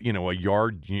to a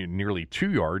yard, nearly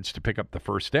 2 yards to pick up the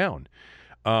first down.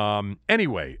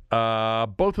 Anyway,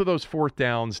 both of those fourth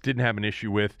downs didn't have an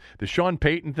issue with. The Sean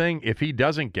Payton thing, if he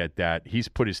doesn't get that, he's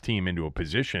put his team into a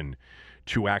position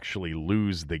to actually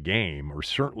lose the game or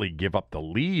certainly give up the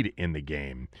lead in the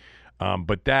game.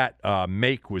 But that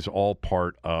make was all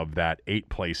part of that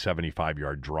 8-play,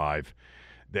 75-yard drive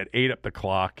that ate up the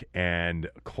clock and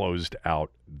closed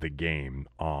out the game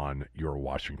on your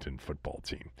Washington football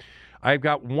team. I've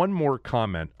got one more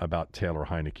comment about Taylor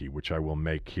Heinicke, which I will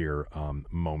make here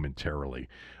momentarily.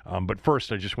 But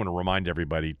first, I just want to remind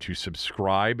everybody to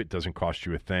subscribe. It doesn't cost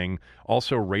you a thing.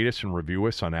 Also, rate us and review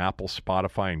us on Apple,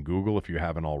 Spotify, and Google if you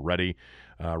haven't already.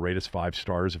 Rate us 5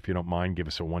 stars if you don't mind. Give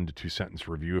us a 1 to 2 sentence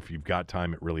review if you've got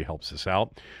time. It really helps us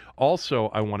out. Also,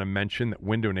 I want to mention that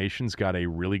Window Nation's got a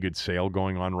really good sale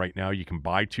going on right now. You can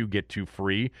buy 2, get 2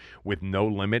 free with no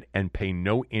limit and pay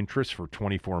no interest for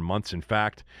 24 months. In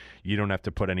fact, you don't have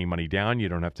to put any money down. You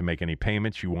don't have to make any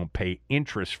payments. You won't pay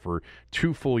interest for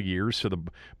 2 full years. So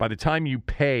by the time you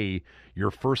pay your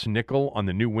first nickel on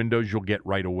the new windows you'll get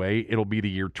right away, it'll be the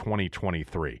year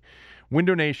 2023.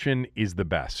 Window Nation is the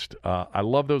best. I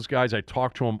love those guys. I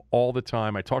talk to them all the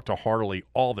time. I talk to Harley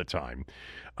all the time,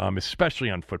 especially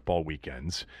on football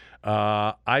weekends.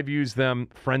 I've used them,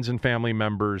 friends and family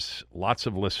members, lots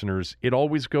of listeners. It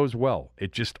always goes well.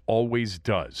 It just always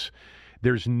does.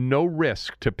 There's no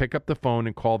risk to pick up the phone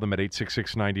and call them at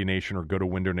 866-90-NATION or go to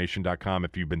windownation.com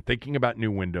if you've been thinking about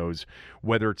new windows,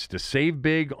 whether it's to save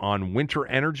big on winter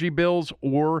energy bills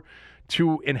or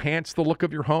to enhance the look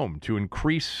of your home, to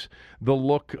increase the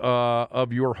look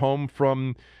of your home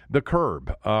from the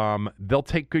curb. They'll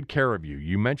take good care of you.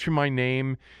 You mention my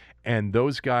name, and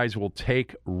those guys will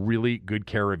take really good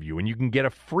care of you. And you can get a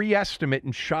free estimate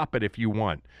and shop it if you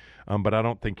want. But I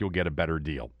don't think you'll get a better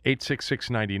deal.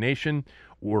 866-90-NATION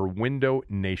or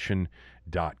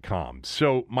windownation.com.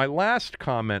 So my last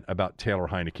comment about Taylor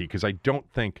Heinicke, because I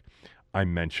don't think I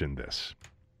mentioned this,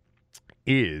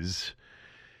 is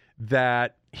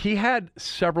that he had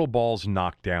several balls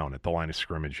knocked down at the line of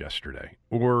scrimmage yesterday.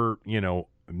 Or,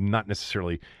 not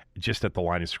necessarily just at the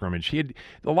line of scrimmage. He had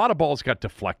a lot of balls got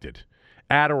deflected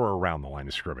at or around the line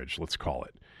of scrimmage, let's call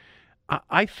it.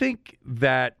 I think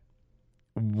that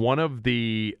one of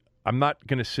the, I'm not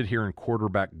going to sit here and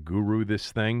quarterback guru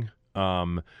this thing.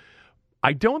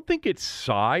 I don't think it's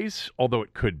size, although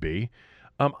it could be.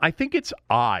 I think it's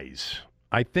eyes.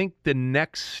 I think the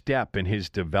next step in his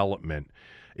development,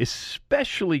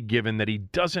 especially given that he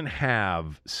doesn't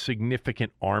have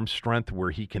significant arm strength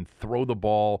where he can throw the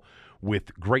ball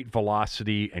with great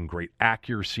velocity and great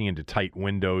accuracy into tight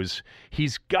windows,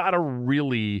 he's got to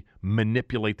really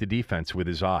manipulate the defense with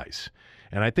his eyes.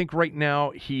 And I think right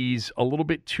now he's a little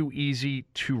bit too easy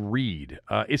to read,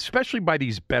 especially by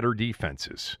these better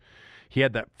defenses. He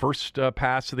had that first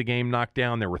pass of the game knocked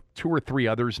down. There were 2 or 3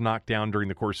 others knocked down during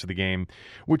the course of the game,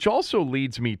 which also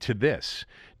leads me to this.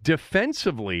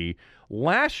 Defensively,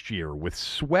 last year with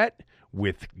Sweat,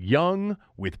 with Young,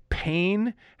 with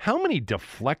Payne, how many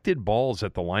deflected balls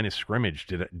at the line of scrimmage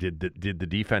did the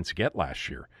defense get last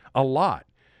year? A lot.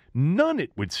 None,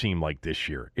 it would seem like, this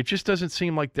year. It just doesn't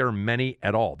seem like there are many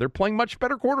at all. They're playing much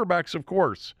better quarterbacks, of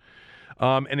course.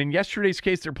 And in yesterday's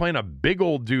case, they're playing a big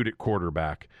old dude at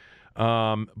quarterback.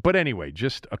 But anyway,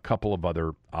 just a couple of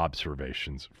other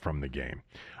observations from the game.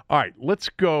 All right, let's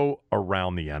go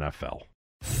around the NFL.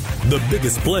 The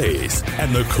biggest plays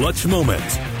and the clutch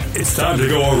moments. It's time to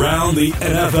go around the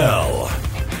NFL.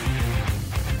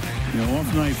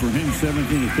 Off night for him,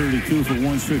 17 of 32 for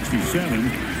 167.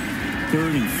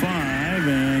 3rd and 5,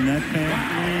 and that pass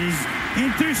is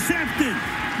intercepted.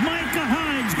 Micah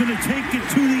Hyde's going to take it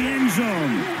to the end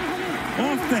zone.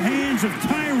 Off the hands of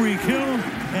Tyreek Hill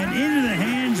and into the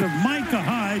hands of Micah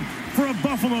Hyde for a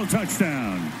Buffalo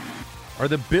touchdown. Are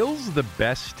the Bills the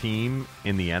best team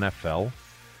in the NFL?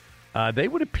 They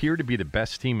would appear to be the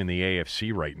best team in the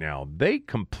AFC right now. They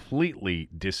completely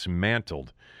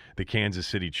dismantled the Kansas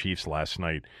City Chiefs last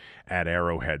night at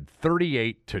Arrowhead,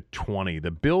 38-20.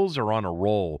 The Bills are on a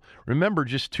roll. Remember,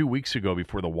 just 2 weeks ago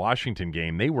before the Washington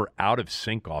game, they were out of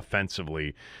sync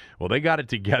offensively. Well, they got it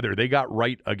together. They got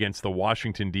right against the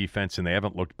Washington defense, and they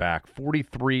haven't looked back.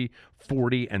 43,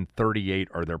 40, and 38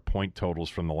 are their point totals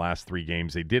from the last 3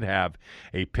 games. They did have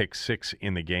a pick 6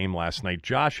 in the game last night.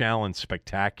 Josh Allen,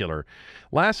 spectacular.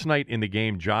 Last night in the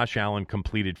game, Josh Allen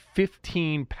completed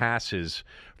 15 passes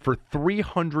for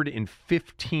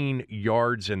 315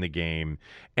 yards in the game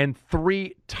and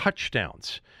 3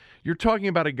 touchdowns. You're talking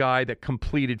about a guy that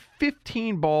completed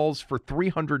 15 balls for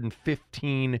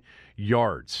 315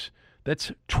 yards.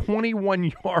 That's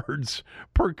 21 yards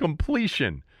per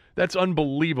completion. That's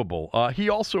unbelievable. He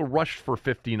also rushed for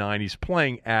 59. He's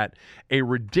playing at a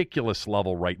ridiculous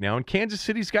level right now. And Kansas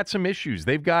City's got some issues.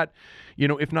 They've got,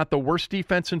 if not the worst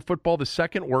defense in football, the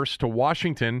second worst to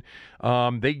Washington.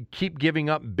 They keep giving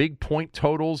up big point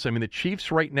totals. I mean, the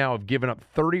Chiefs right now have given up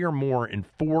 30 or more in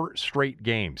 4 straight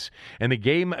games. And the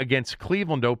game against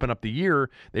Cleveland to open up the year,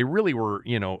 they really were,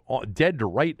 dead to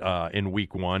right in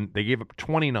week 1. They gave up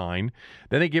 29.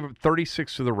 Then they gave up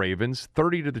 36 to the Ravens,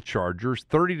 30 to the Chargers,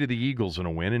 30 to the Eagles in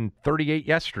a win, and 38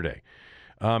 yesterday.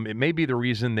 It may be the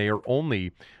reason they are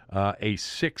only a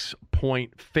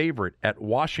 6-point favorite at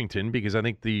Washington, because I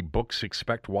think the books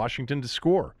expect Washington to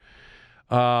score.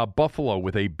 Buffalo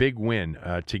with a big win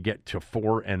to get to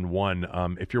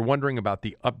 4-1. If you're wondering about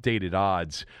the updated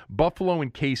odds, Buffalo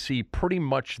and KC pretty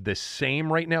much the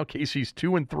same right now. KC's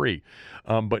 2-3,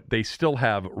 but they still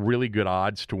have really good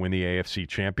odds to win the AFC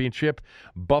Championship.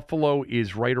 Buffalo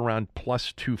is right around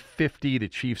plus 250. The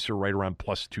Chiefs are right around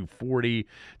plus 240,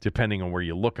 depending on where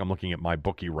you look. I'm looking at my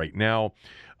bookie right now.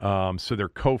 So they're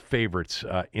co-favorites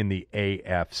in the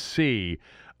AFC.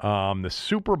 The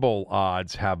Super Bowl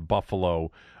odds have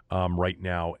Buffalo right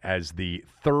now as the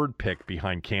 3rd pick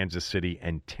behind Kansas City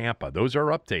and Tampa. Those are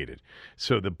updated.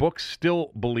 So the books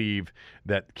still believe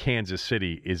that Kansas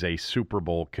City is a Super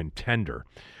Bowl contender.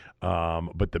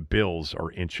 But the Bills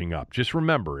are inching up. Just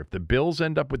remember, if the Bills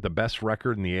end up with the best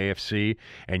record in the AFC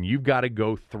and you've got to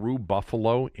go through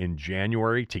Buffalo in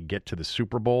January to get to the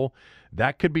Super Bowl,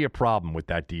 that could be a problem with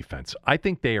that defense. I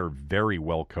think they are very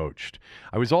well coached.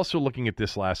 I was also looking at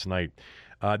this last night.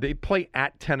 They play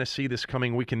at Tennessee this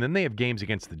coming week, and then they have games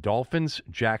against the Dolphins,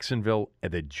 Jacksonville,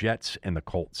 the Jets, and the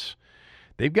Colts.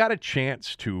 They've got a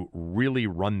chance to really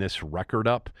run this record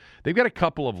up. They've got a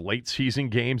couple of late-season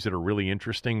games that are really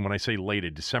interesting. When I say late, a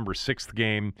December 6th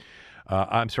game,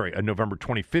 a November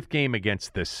 25th game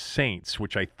against the Saints,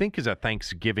 which I think is a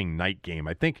Thanksgiving night game.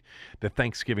 I think the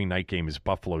Thanksgiving night game is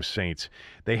Buffalo Saints.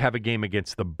 They have a game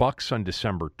against the Bucs on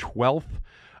December 12th,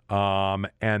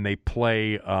 and they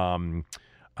play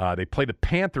the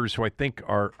Panthers, who I think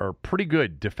are pretty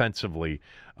good defensively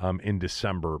in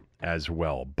December as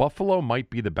well. Buffalo might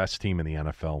be the best team in the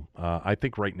NFL. I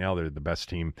think right now they're the best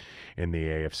team in the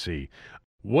AFC.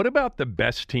 What about the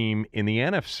best team in the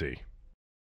NFC?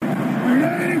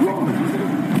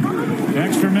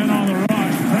 Extra men on the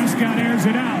rush. Prescott airs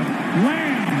it out.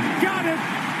 Lamb got it.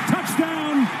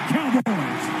 Touchdown,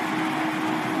 Cowboys.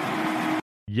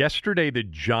 Yesterday, the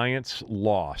Giants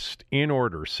lost in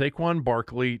order: Saquon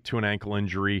Barkley to an ankle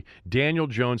injury, Daniel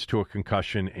Jones to a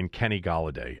concussion, and Kenny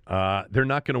Golladay. They're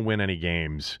not going to win any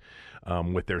games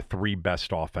with their 3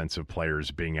 best offensive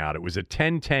players being out. It was a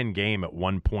 10-10 game at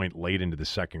one point late into the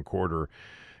second quarter.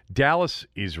 Dallas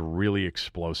is really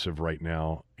explosive right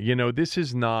now. This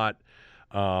is not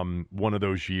one of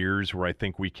those years where I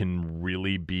think we can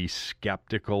really be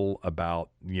skeptical about,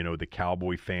 the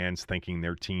Cowboy fans thinking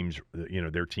their team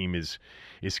is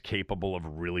capable of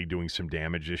really doing some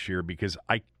damage this year, because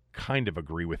I kind of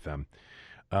agree with them.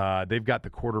 They've got the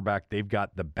quarterback. They've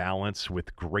got the balance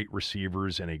with great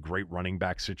receivers and a great running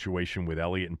back situation with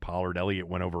Elliott and Pollard. Elliott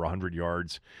went over 100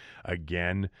 yards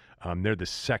again. They're the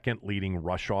 2nd leading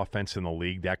rush offense in the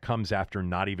league. That comes after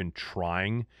not even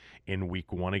trying in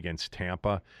week 1 against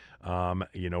Tampa.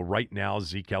 Right now,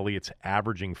 Zeke Elliott's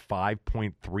averaging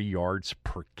 5.3 yards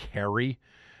per carry.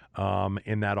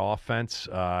 in that offense.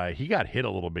 He got hit a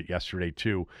little bit yesterday,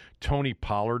 too. Tony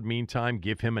Pollard, meantime,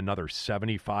 give him another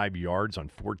 75 yards on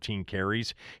 14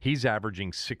 carries. He's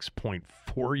averaging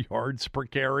 6.4 yards per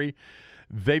carry.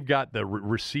 They've got the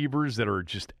receivers that are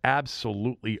just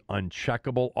absolutely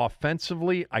uncheckable.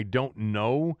 Offensively, I don't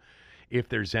know if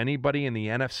there's anybody in the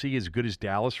NFC as good as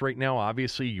Dallas right now.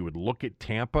 Obviously, you would look at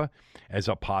Tampa as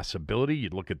a possibility.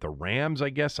 You'd look at the Rams, I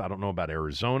guess. I don't know about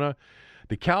Arizona.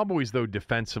 The Cowboys, though,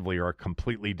 defensively are a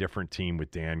completely different team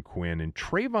with Dan Quinn. And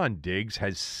Trayvon Diggs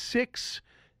has 6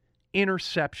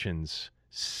 interceptions,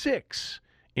 6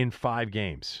 in 5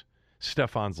 games.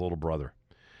 Stefan's little brother.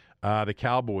 The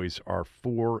Cowboys are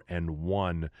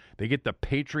 4-1. They get the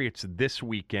Patriots this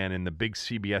weekend in the big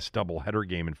CBS doubleheader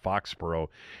game in Foxborough,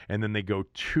 and then they go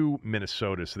to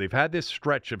Minnesota. So they've had this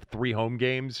stretch of 3 home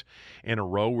games in a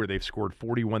row where they've scored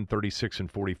 41, 36,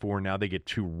 and 44. Now they get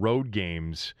 2 road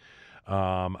games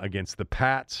against the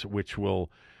Pats, which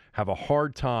will have a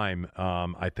hard time,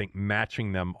 I think,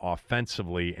 matching them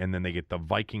offensively, and then they get the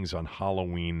Vikings on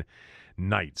Halloween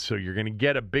night. So you're going to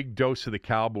get a big dose of the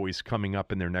Cowboys coming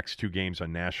up in their next 2 games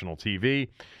on national TV.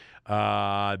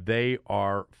 They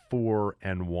are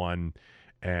 4-1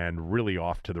 and really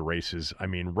off to the races. I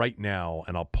mean, right now,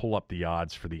 and I'll pull up the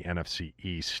odds for the NFC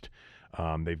East,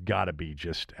 they've got to be,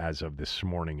 just as of this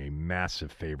morning, a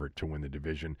massive favorite to win the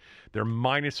division. They're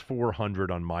minus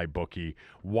 400 on MyBookie.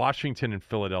 Washington and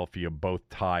Philadelphia both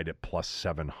tied at plus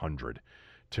 700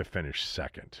 to finish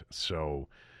second. So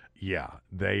yeah,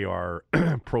 they are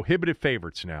prohibitive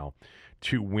favorites now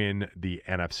to win the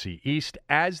NFC East,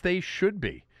 as they should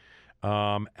be.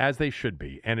 And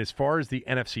as far as the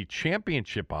NFC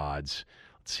Championship odds,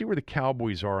 let's see where the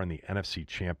Cowboys are in the NFC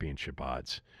Championship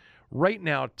odds. Right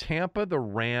now, Tampa, the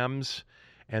Rams,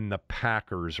 and the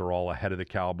Packers are all ahead of the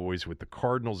Cowboys, with the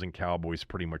Cardinals and Cowboys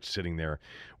pretty much sitting there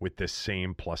with the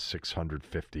same plus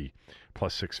 650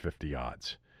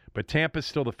 odds. But Tampa's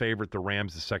still the favorite, the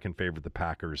Rams the second favorite, the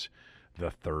Packers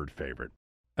the third favorite.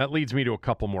 That leads me to a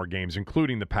couple more games,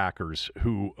 including the Packers,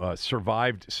 who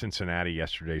survived Cincinnati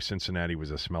yesterday. Cincinnati was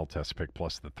a smell test pick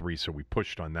plus the 3, so we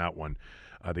pushed on that one.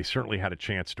 They certainly had a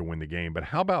chance to win the game. But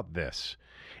how about this?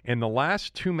 In the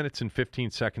last 2 minutes and 15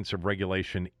 seconds of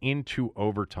regulation into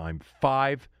overtime,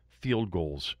 5 field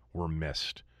goals were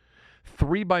missed.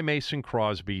 3 by Mason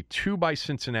Crosby, 2 by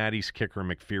Cincinnati's kicker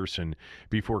McPherson,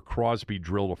 before Crosby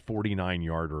drilled a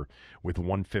 49-yarder with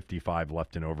 1:55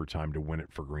 left in overtime to win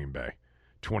it for Green Bay,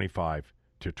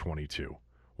 25-22.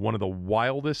 One of the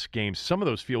wildest games. Some of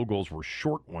those field goals were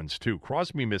short ones, too.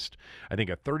 Crosby missed, I think,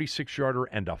 a 36-yarder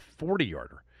and a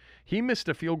 40-yarder. He missed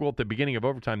a field goal at the beginning of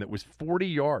overtime that was 40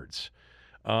 yards.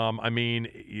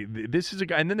 This is a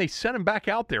guy, and then they sent him back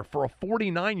out there for a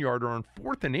 49-yarder on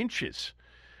 4th and inches.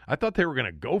 I thought they were going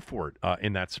to go for it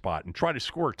in that spot and try to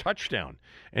score a touchdown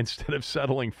instead of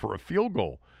settling for a field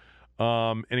goal.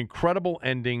 An incredible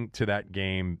ending to that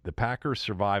game. The Packers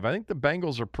survive. I think the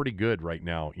Bengals are pretty good right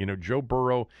now. You know, Joe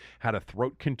Burrow had a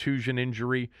throat contusion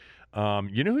injury.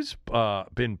 You know who's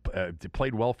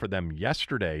played well for them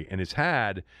yesterday and has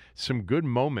had some good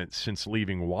moments since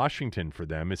leaving Washington for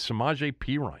them is Samaje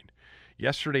Perine.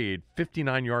 Yesterday, he had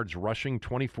 59 yards rushing,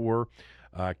 24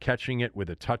 catching it with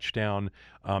a touchdown.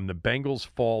 The Bengals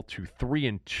fall to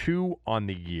 3-2 on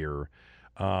the year,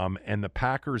 and the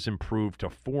Packers improved to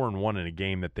 4-1 in a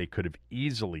game that they could have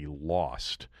easily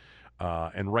lost.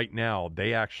 And right now,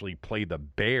 they actually play the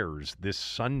Bears this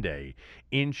Sunday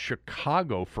in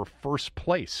Chicago for first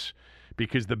place,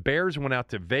 because the Bears went out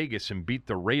to Vegas and beat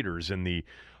the Raiders in the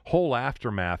whole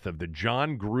aftermath of the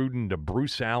John Gruden to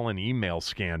Bruce Allen email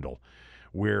scandal,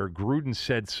 where Gruden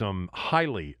said some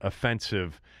highly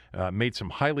offensive, made some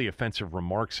highly offensive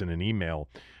remarks in an email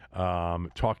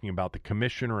talking about the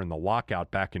commissioner and the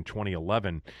lockout back in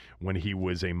 2011 when he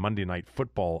was a Monday Night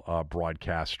Football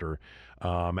broadcaster.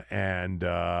 And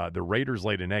the Raiders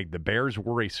laid an egg. The Bears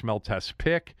were a smell test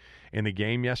pick in the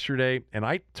game yesterday, and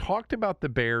I talked about the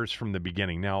Bears from the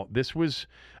beginning. Now, this was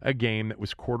a game that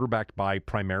was quarterbacked by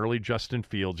primarily Justin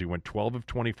Fields. He went 12 of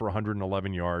 20 for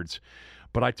 111 yards.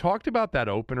 But I talked about that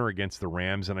opener against the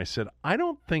Rams, and I said, I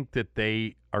don't think that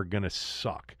they are going to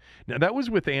suck. Now, that was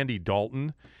with Andy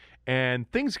Dalton,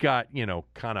 and things got,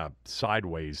 kind of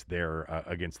sideways there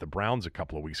against the Browns a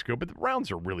couple of weeks ago, but the Browns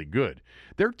are really good.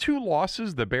 Their 2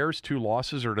 losses, the Bears' 2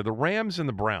 losses, are to the Rams and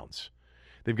the Browns.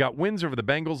 They've got wins over the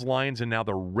Bengals, Lions, and now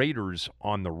the Raiders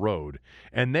on the road.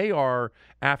 And they are,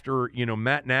 after,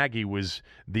 Matt Nagy was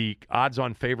the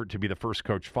odds-on favorite to be the first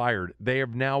coach fired, they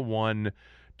have now won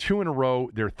 2 in a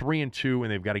row. They're 3-2,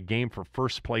 and they've got a game for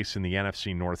first place in the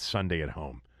NFC North Sunday at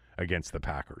home against the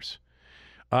Packers.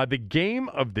 The game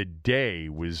of the day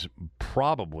was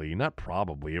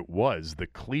it was the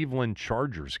Cleveland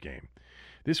Chargers game.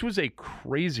 This was a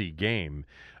crazy game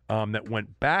that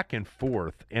went back and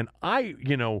forth. And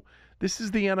this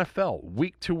is the NFL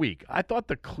week to week. I thought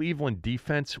the Cleveland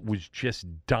defense was just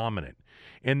dominant.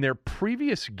 In their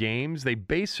previous games, they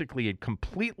basically had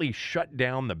completely shut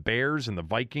down the Bears and the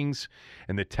Vikings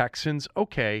and the Texans.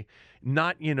 Okay,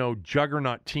 not,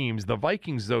 juggernaut teams. The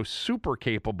Vikings, though, super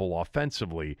capable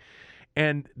offensively.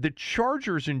 And the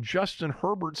Chargers and Justin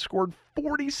Herbert scored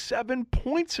 47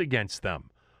 points against them.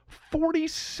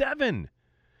 47.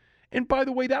 And by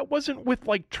the way, that wasn't with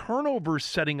turnovers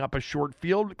setting up a short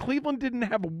field. Cleveland didn't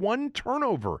have one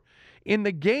turnover in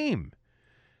the game.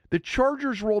 The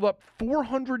Chargers rolled up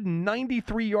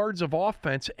 493 yards of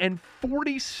offense and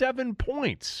 47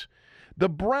 points. The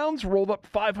Browns rolled up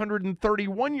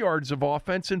 531 yards of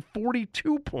offense and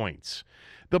 42 points.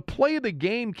 The play of the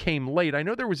game came late. I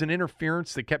know there was an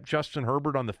interference that kept Justin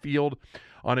Herbert on the field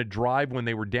on a drive when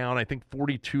they were down, I think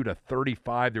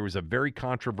 42-35. There was a very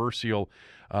controversial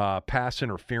pass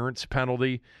interference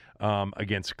penalty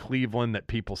against Cleveland that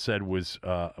people said was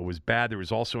bad. There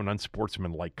was also an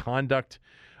unsportsmanlike conduct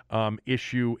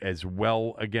issue as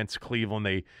well against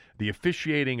Cleveland. The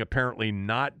officiating apparently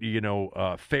not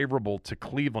favorable to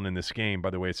Cleveland in this game. By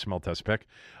the way, it's smell test pick.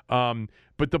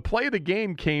 But the play of the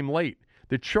game came late.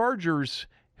 The Chargers,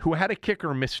 who had a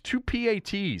kicker, missed 2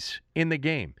 PATs in the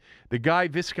game. The guy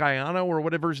Vizcaino or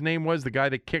whatever his name was, the guy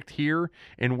that kicked here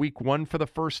in week 1 for the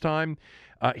first time,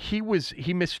 he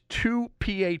missed 2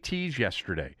 PATs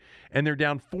yesterday, and they're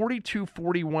down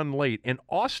 42-41 late. And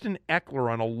Austin Eckler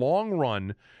on a long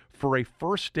run for a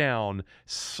first down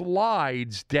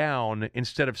slides down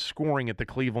instead of scoring at the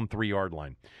Cleveland 3-yard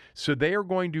line. So they are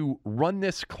going to run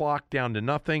this clock down to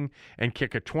nothing and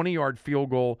kick a 20-yard field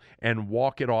goal and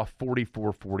walk it off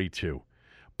 44-42.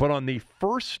 But on the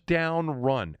first down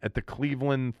run at the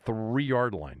Cleveland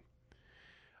 3-yard line,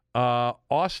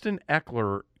 Austin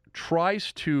Eckler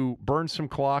tries to burn some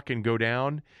clock and go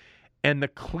down, and the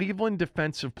Cleveland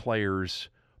defensive players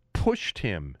pushed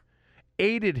him,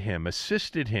 aided him,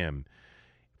 assisted him,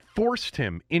 forced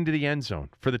him into the end zone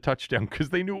for the touchdown because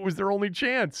they knew it was their only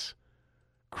chance.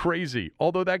 Crazy.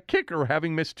 Although that kicker,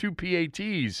 having missed 2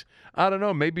 PATs, I don't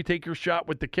know, maybe take your shot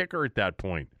with the kicker at that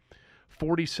point.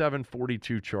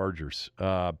 47-42 Chargers.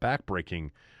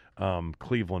 Backbreaking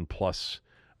Cleveland plus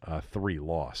 3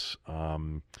 loss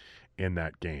in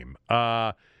that game.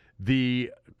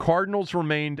 The Cardinals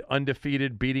remained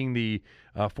undefeated, beating the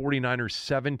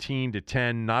 49ers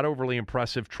 17-10. Not overly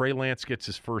impressive. Trey Lance gets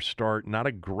his first start. Not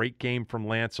a great game from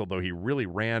Lance, although he really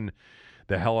ran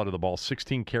the hell out of the ball.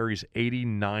 16 carries,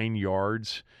 89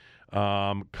 yards.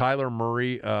 Kyler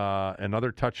Murray,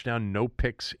 another touchdown, no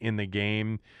picks in the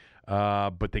game.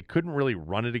 But they couldn't really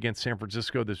run it against San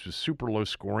Francisco. This was super low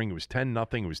scoring. It was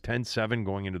 10-0. It was 10-7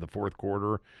 going into the fourth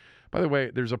quarter. By the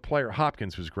way, there's a player,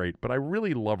 Hopkins was great, but I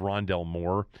really love Rondell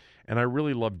Moore, and I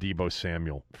really love Deebo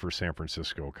Samuel for San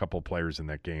Francisco, a couple of players in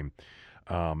that game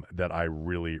that I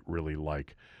really, really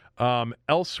like.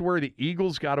 Elsewhere, the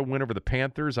Eagles got a win over the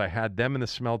Panthers. I had them in the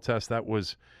smell test. That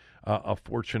was a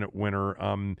fortunate winner.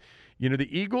 The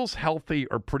Eagles, healthy,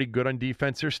 are pretty good on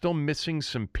defense. They're still missing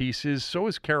some pieces. So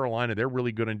is Carolina. They're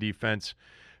really good on defense.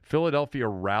 Philadelphia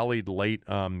rallied late,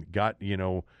 got,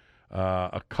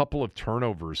 a couple of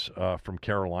turnovers from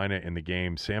Carolina in the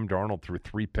game. Sam Darnold threw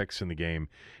 3 picks in the game,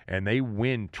 and they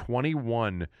win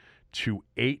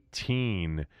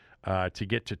 21-18 to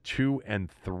get to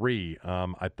 2-3.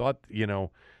 I thought,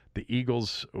 the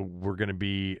Eagles were going to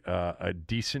be a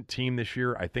decent team this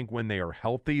year. I think when they are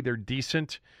healthy, they're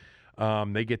decent.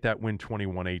 They get that win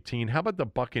 21-18. How about the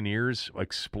Buccaneers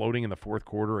exploding in the fourth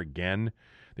quarter again?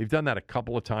 They've done that a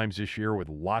couple of times this year with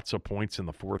lots of points in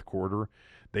the fourth quarter.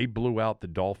 They blew out the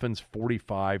Dolphins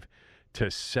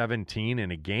 45-17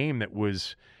 in a game that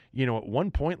was, at one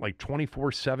point like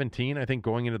 24-17, I think,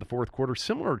 going into the fourth quarter,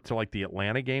 similar to like the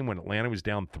Atlanta game when Atlanta was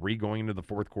down 3 going into the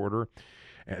fourth quarter.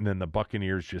 And then the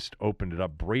Buccaneers just opened it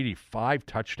up. Brady, 5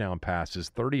 touchdown passes,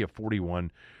 30 of 41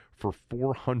 for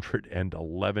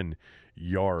 411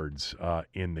 yards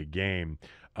in the game.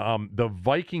 The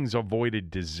Vikings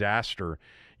avoided disaster.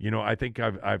 I think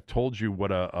I've told you what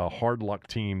a hard luck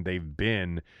team they've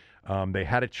been. They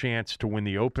had a chance to win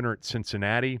the opener at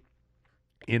Cincinnati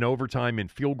in overtime in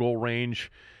field goal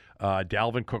range.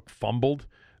 Dalvin Cook fumbled.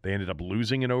 They ended up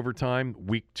losing in overtime.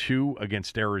 Week 2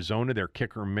 against Arizona, their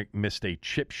kicker missed a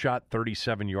chip shot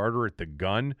 37-yarder at the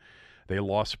gun. They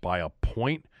lost by a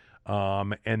point.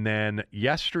 And then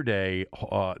yesterday,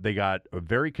 they got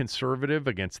very conservative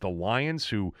against the Lions,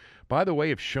 who, by the way,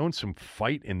 have shown some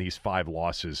fight in these 5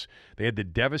 losses. They had the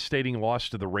devastating loss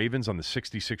to the Ravens on the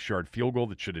 66-yard field goal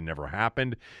that should have never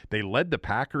happened. They led the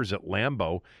Packers at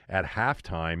Lambeau at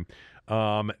halftime.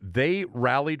 They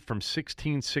rallied from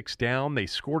 16-6 down. They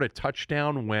scored a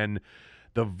touchdown when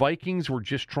the Vikings were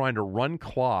just trying to run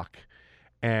clock,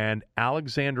 and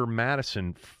Alexander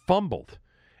Madison fumbled.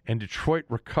 And Detroit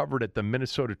recovered at the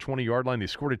Minnesota 20-yard line. They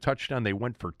scored a touchdown. They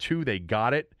went for 2. They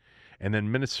got it. And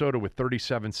then Minnesota, with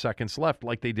 37 seconds left,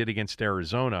 like they did against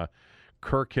Arizona,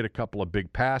 Kirk hit a couple of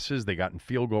big passes. They got in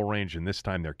field goal range, and this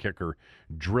time their kicker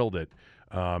drilled it.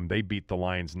 They beat the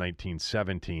Lions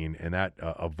 19-17, and that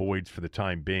avoids, for the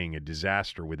time being, a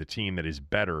disaster with a team that is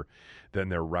better than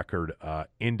their record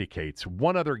indicates.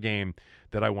 One other game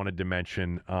that I wanted to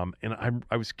mention, and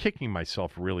I was kicking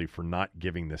myself really for not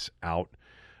giving this out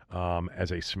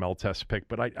as a smell test pick,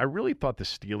 but I really thought the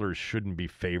Steelers shouldn't be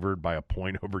favored by a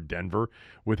point over Denver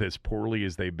with as poorly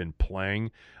as they've been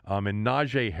playing. And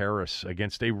Najee Harris,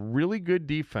 against a really good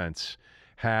defense,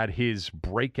 had his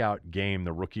breakout game,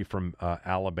 the rookie from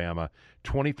Alabama,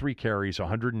 23 carries,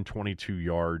 122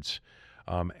 yards,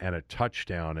 and a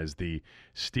touchdown, as the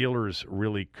Steelers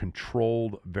really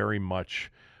controlled very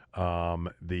much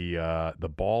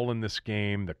the ball in this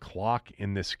game, the clock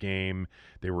in this game.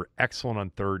 They were excellent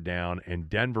on third down, and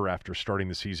Denver, after starting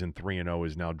the season 3-0,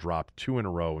 has now dropped 2 in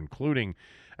a row, including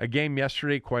a game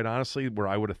yesterday, quite honestly, where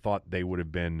I would have thought they would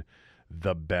have been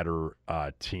the better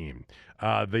team.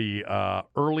 The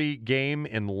early game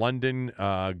in London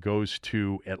goes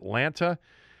to Atlanta.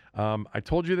 I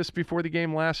told you this before the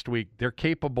game last week. They're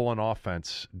capable on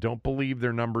offense. Don't believe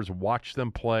their numbers. Watch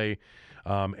them play.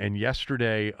 And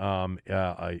yesterday,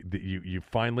 you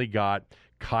finally got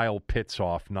Kyle Pitts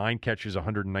off. 9 catches,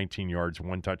 119 yards,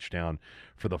 1 touchdown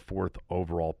for the 4th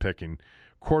overall pick. And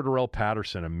Cordarrelle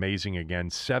Patterson, amazing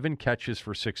again. 7 catches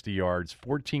for 60 yards,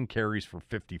 14 carries for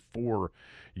 54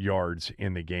 yards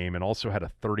in the game, and also had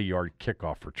a 30-yard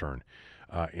kickoff return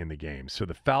in the game. So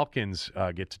the Falcons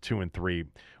get to 2-3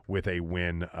 with a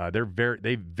win.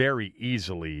 They very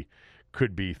easily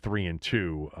could be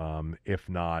 3-2 if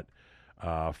not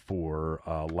for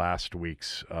last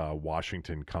week's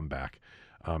Washington comeback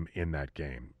in that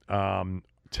game.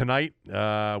 Tonight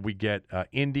we get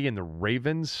Indy and the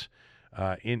Ravens.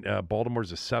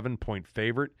 Baltimore's a 7-point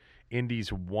favorite. Indy's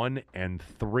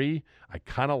 1-3. I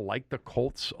kind of like the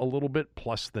Colts a little bit,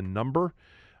 plus the number,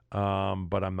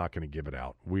 but I'm not going to give it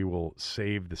out. We will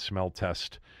save the smell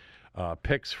test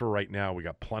picks for right now. We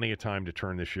got plenty of time to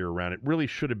turn this year around. It really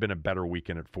should have been a better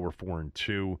weekend at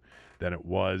 4-4-2 than it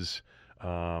was.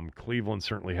 Cleveland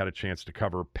certainly had a chance to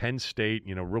cover. Penn State,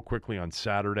 real quickly on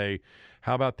Saturday.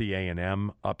 How about the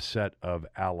A&M upset of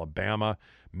Alabama?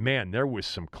 Man, there was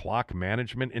some clock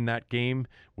management in that game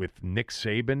with Nick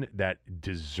Saban that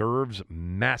deserves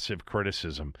massive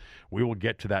criticism. We will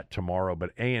get to that tomorrow, but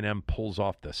A&M pulls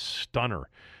off the stunner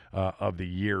of the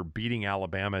year, beating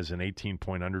Alabama as an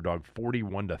 18-point underdog,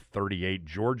 41-38.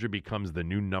 Georgia becomes the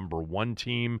new number 1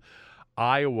 team.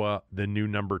 Iowa, the new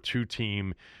number 2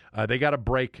 team. They got a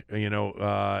break, they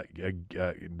got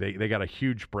a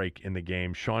huge break in the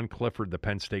game. Sean Clifford, the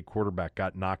Penn State quarterback,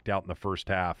 got knocked out in the first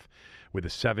half with a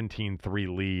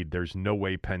 17-3 lead. There's no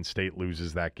way Penn State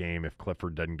loses that game if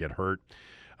Clifford doesn't get hurt.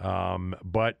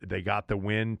 But they got the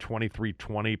win,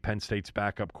 23-20. Penn State's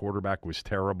backup quarterback was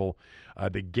terrible.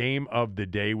 The game of the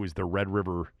day was the Red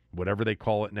River, whatever they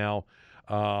call it now,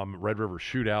 Red River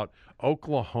Shootout.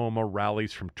 Oklahoma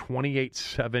rallies from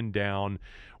 28-7 down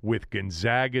with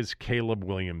Gonzaga's Caleb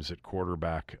Williams at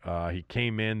quarterback. He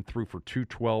came in, threw for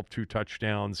 212, 2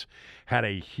 touchdowns, had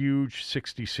a huge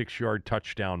 66-yard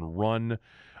touchdown run,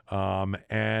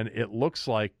 and it looks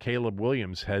like Caleb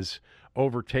Williams has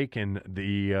overtaken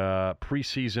the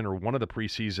preseason, or one of the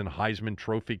preseason Heisman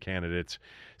Trophy candidates,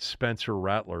 Spencer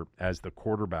Rattler, as the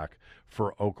quarterback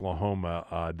for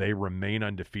Oklahoma. They remain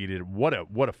undefeated. What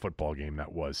a football game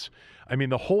that was. I mean,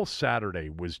 the whole Saturday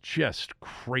was just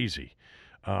crazy.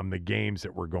 The games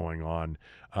that were going on.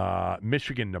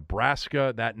 Michigan,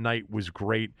 Nebraska, that night was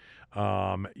great.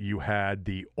 You had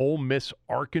the Ole Miss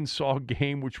Arkansas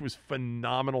game, which was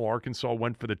phenomenal. Arkansas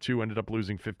went for the 2, ended up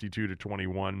losing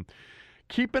 52-21.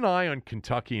 Keep an eye on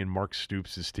Kentucky and Mark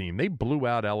Stoops' team. They blew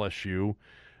out LSU.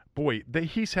 Boy,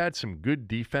 he's had some good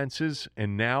defenses,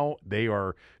 and now they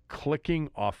are clicking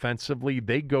offensively.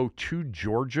 They go to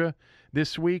Georgia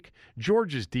this week.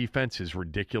 Georgia's defense is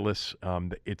ridiculous.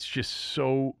 It's just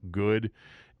so good.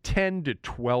 10 to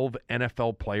 12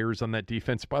 NFL players on that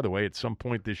defense. By the way, at some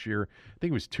point this year, I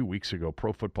think it was 2 weeks ago,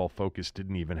 Pro Football Focus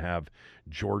didn't even have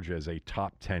Georgia as a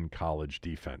top 10 college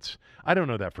defense. I don't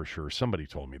know that for sure. Somebody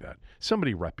told me that.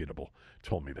 Somebody reputable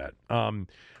told me that.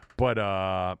 But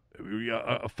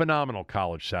a phenomenal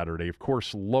college Saturday. Of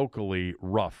course, locally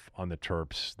rough on the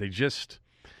Terps. They just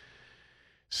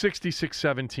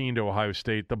 66-17 to Ohio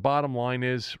State. The bottom line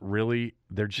is, really,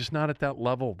 they're just not at that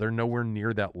level. They're nowhere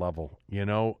near that level. You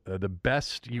know, the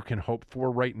best you can hope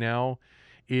for right now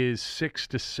is 6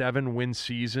 to 7 win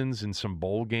seasons and some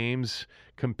bowl games.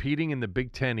 Competing in the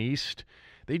Big Ten East,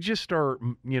 they just are,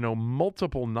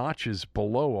 multiple notches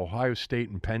below Ohio State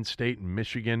and Penn State and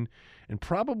Michigan, and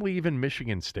probably even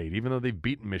Michigan State, even though they've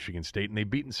beaten Michigan State and they've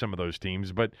beaten some of those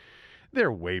teams, but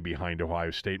they're way behind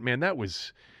Ohio State. Man, that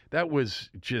was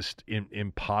just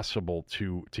impossible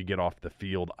to get off the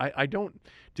field.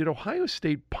 Did Ohio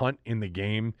State punt in the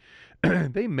game?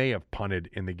 They may have punted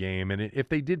in the game, and if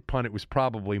they did punt, it was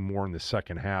probably more in the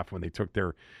second half when they took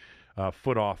their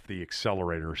foot off the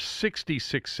accelerator.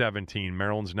 66-17.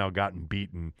 Maryland's now gotten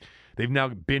beaten. They've now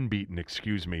been beaten,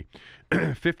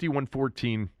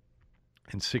 51-14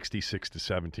 and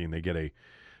 66-17. They get a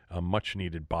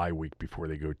much-needed bye week before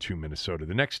they go to Minnesota.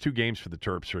 The next 2 games for the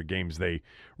Terps are games they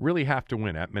really have to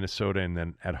win, at Minnesota and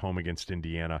then at home against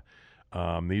Indiana.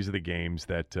 These are the games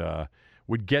that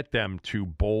would get them to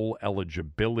bowl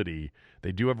eligibility.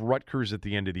 They do have Rutgers at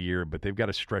the end of the year, but they've got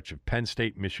a stretch of Penn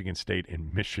State, Michigan State,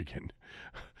 and Michigan.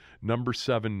 Number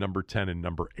 7, number 10, and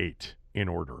number 8 in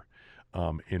order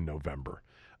in November.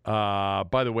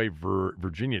 By the way,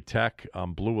 Virginia Tech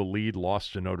blew a lead,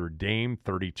 lost to Notre Dame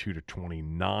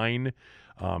 32-29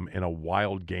 in a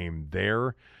wild game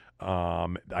there.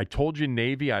 I told you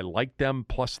Navy, I liked them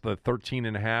plus the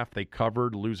 13.5. They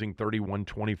covered, losing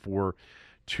 31-24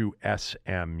 to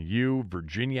SMU.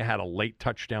 Virginia had a late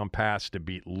touchdown pass to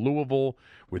beat Louisville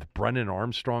with Brennan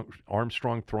Armstrong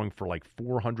throwing for like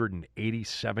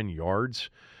 487 yards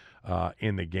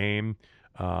in the game.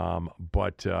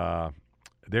 But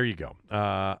there you go.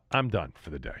 I'm done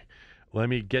for the day. Let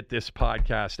me get this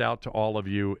podcast out to all of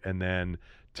you, and then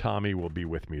Tommy will be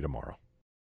with me tomorrow.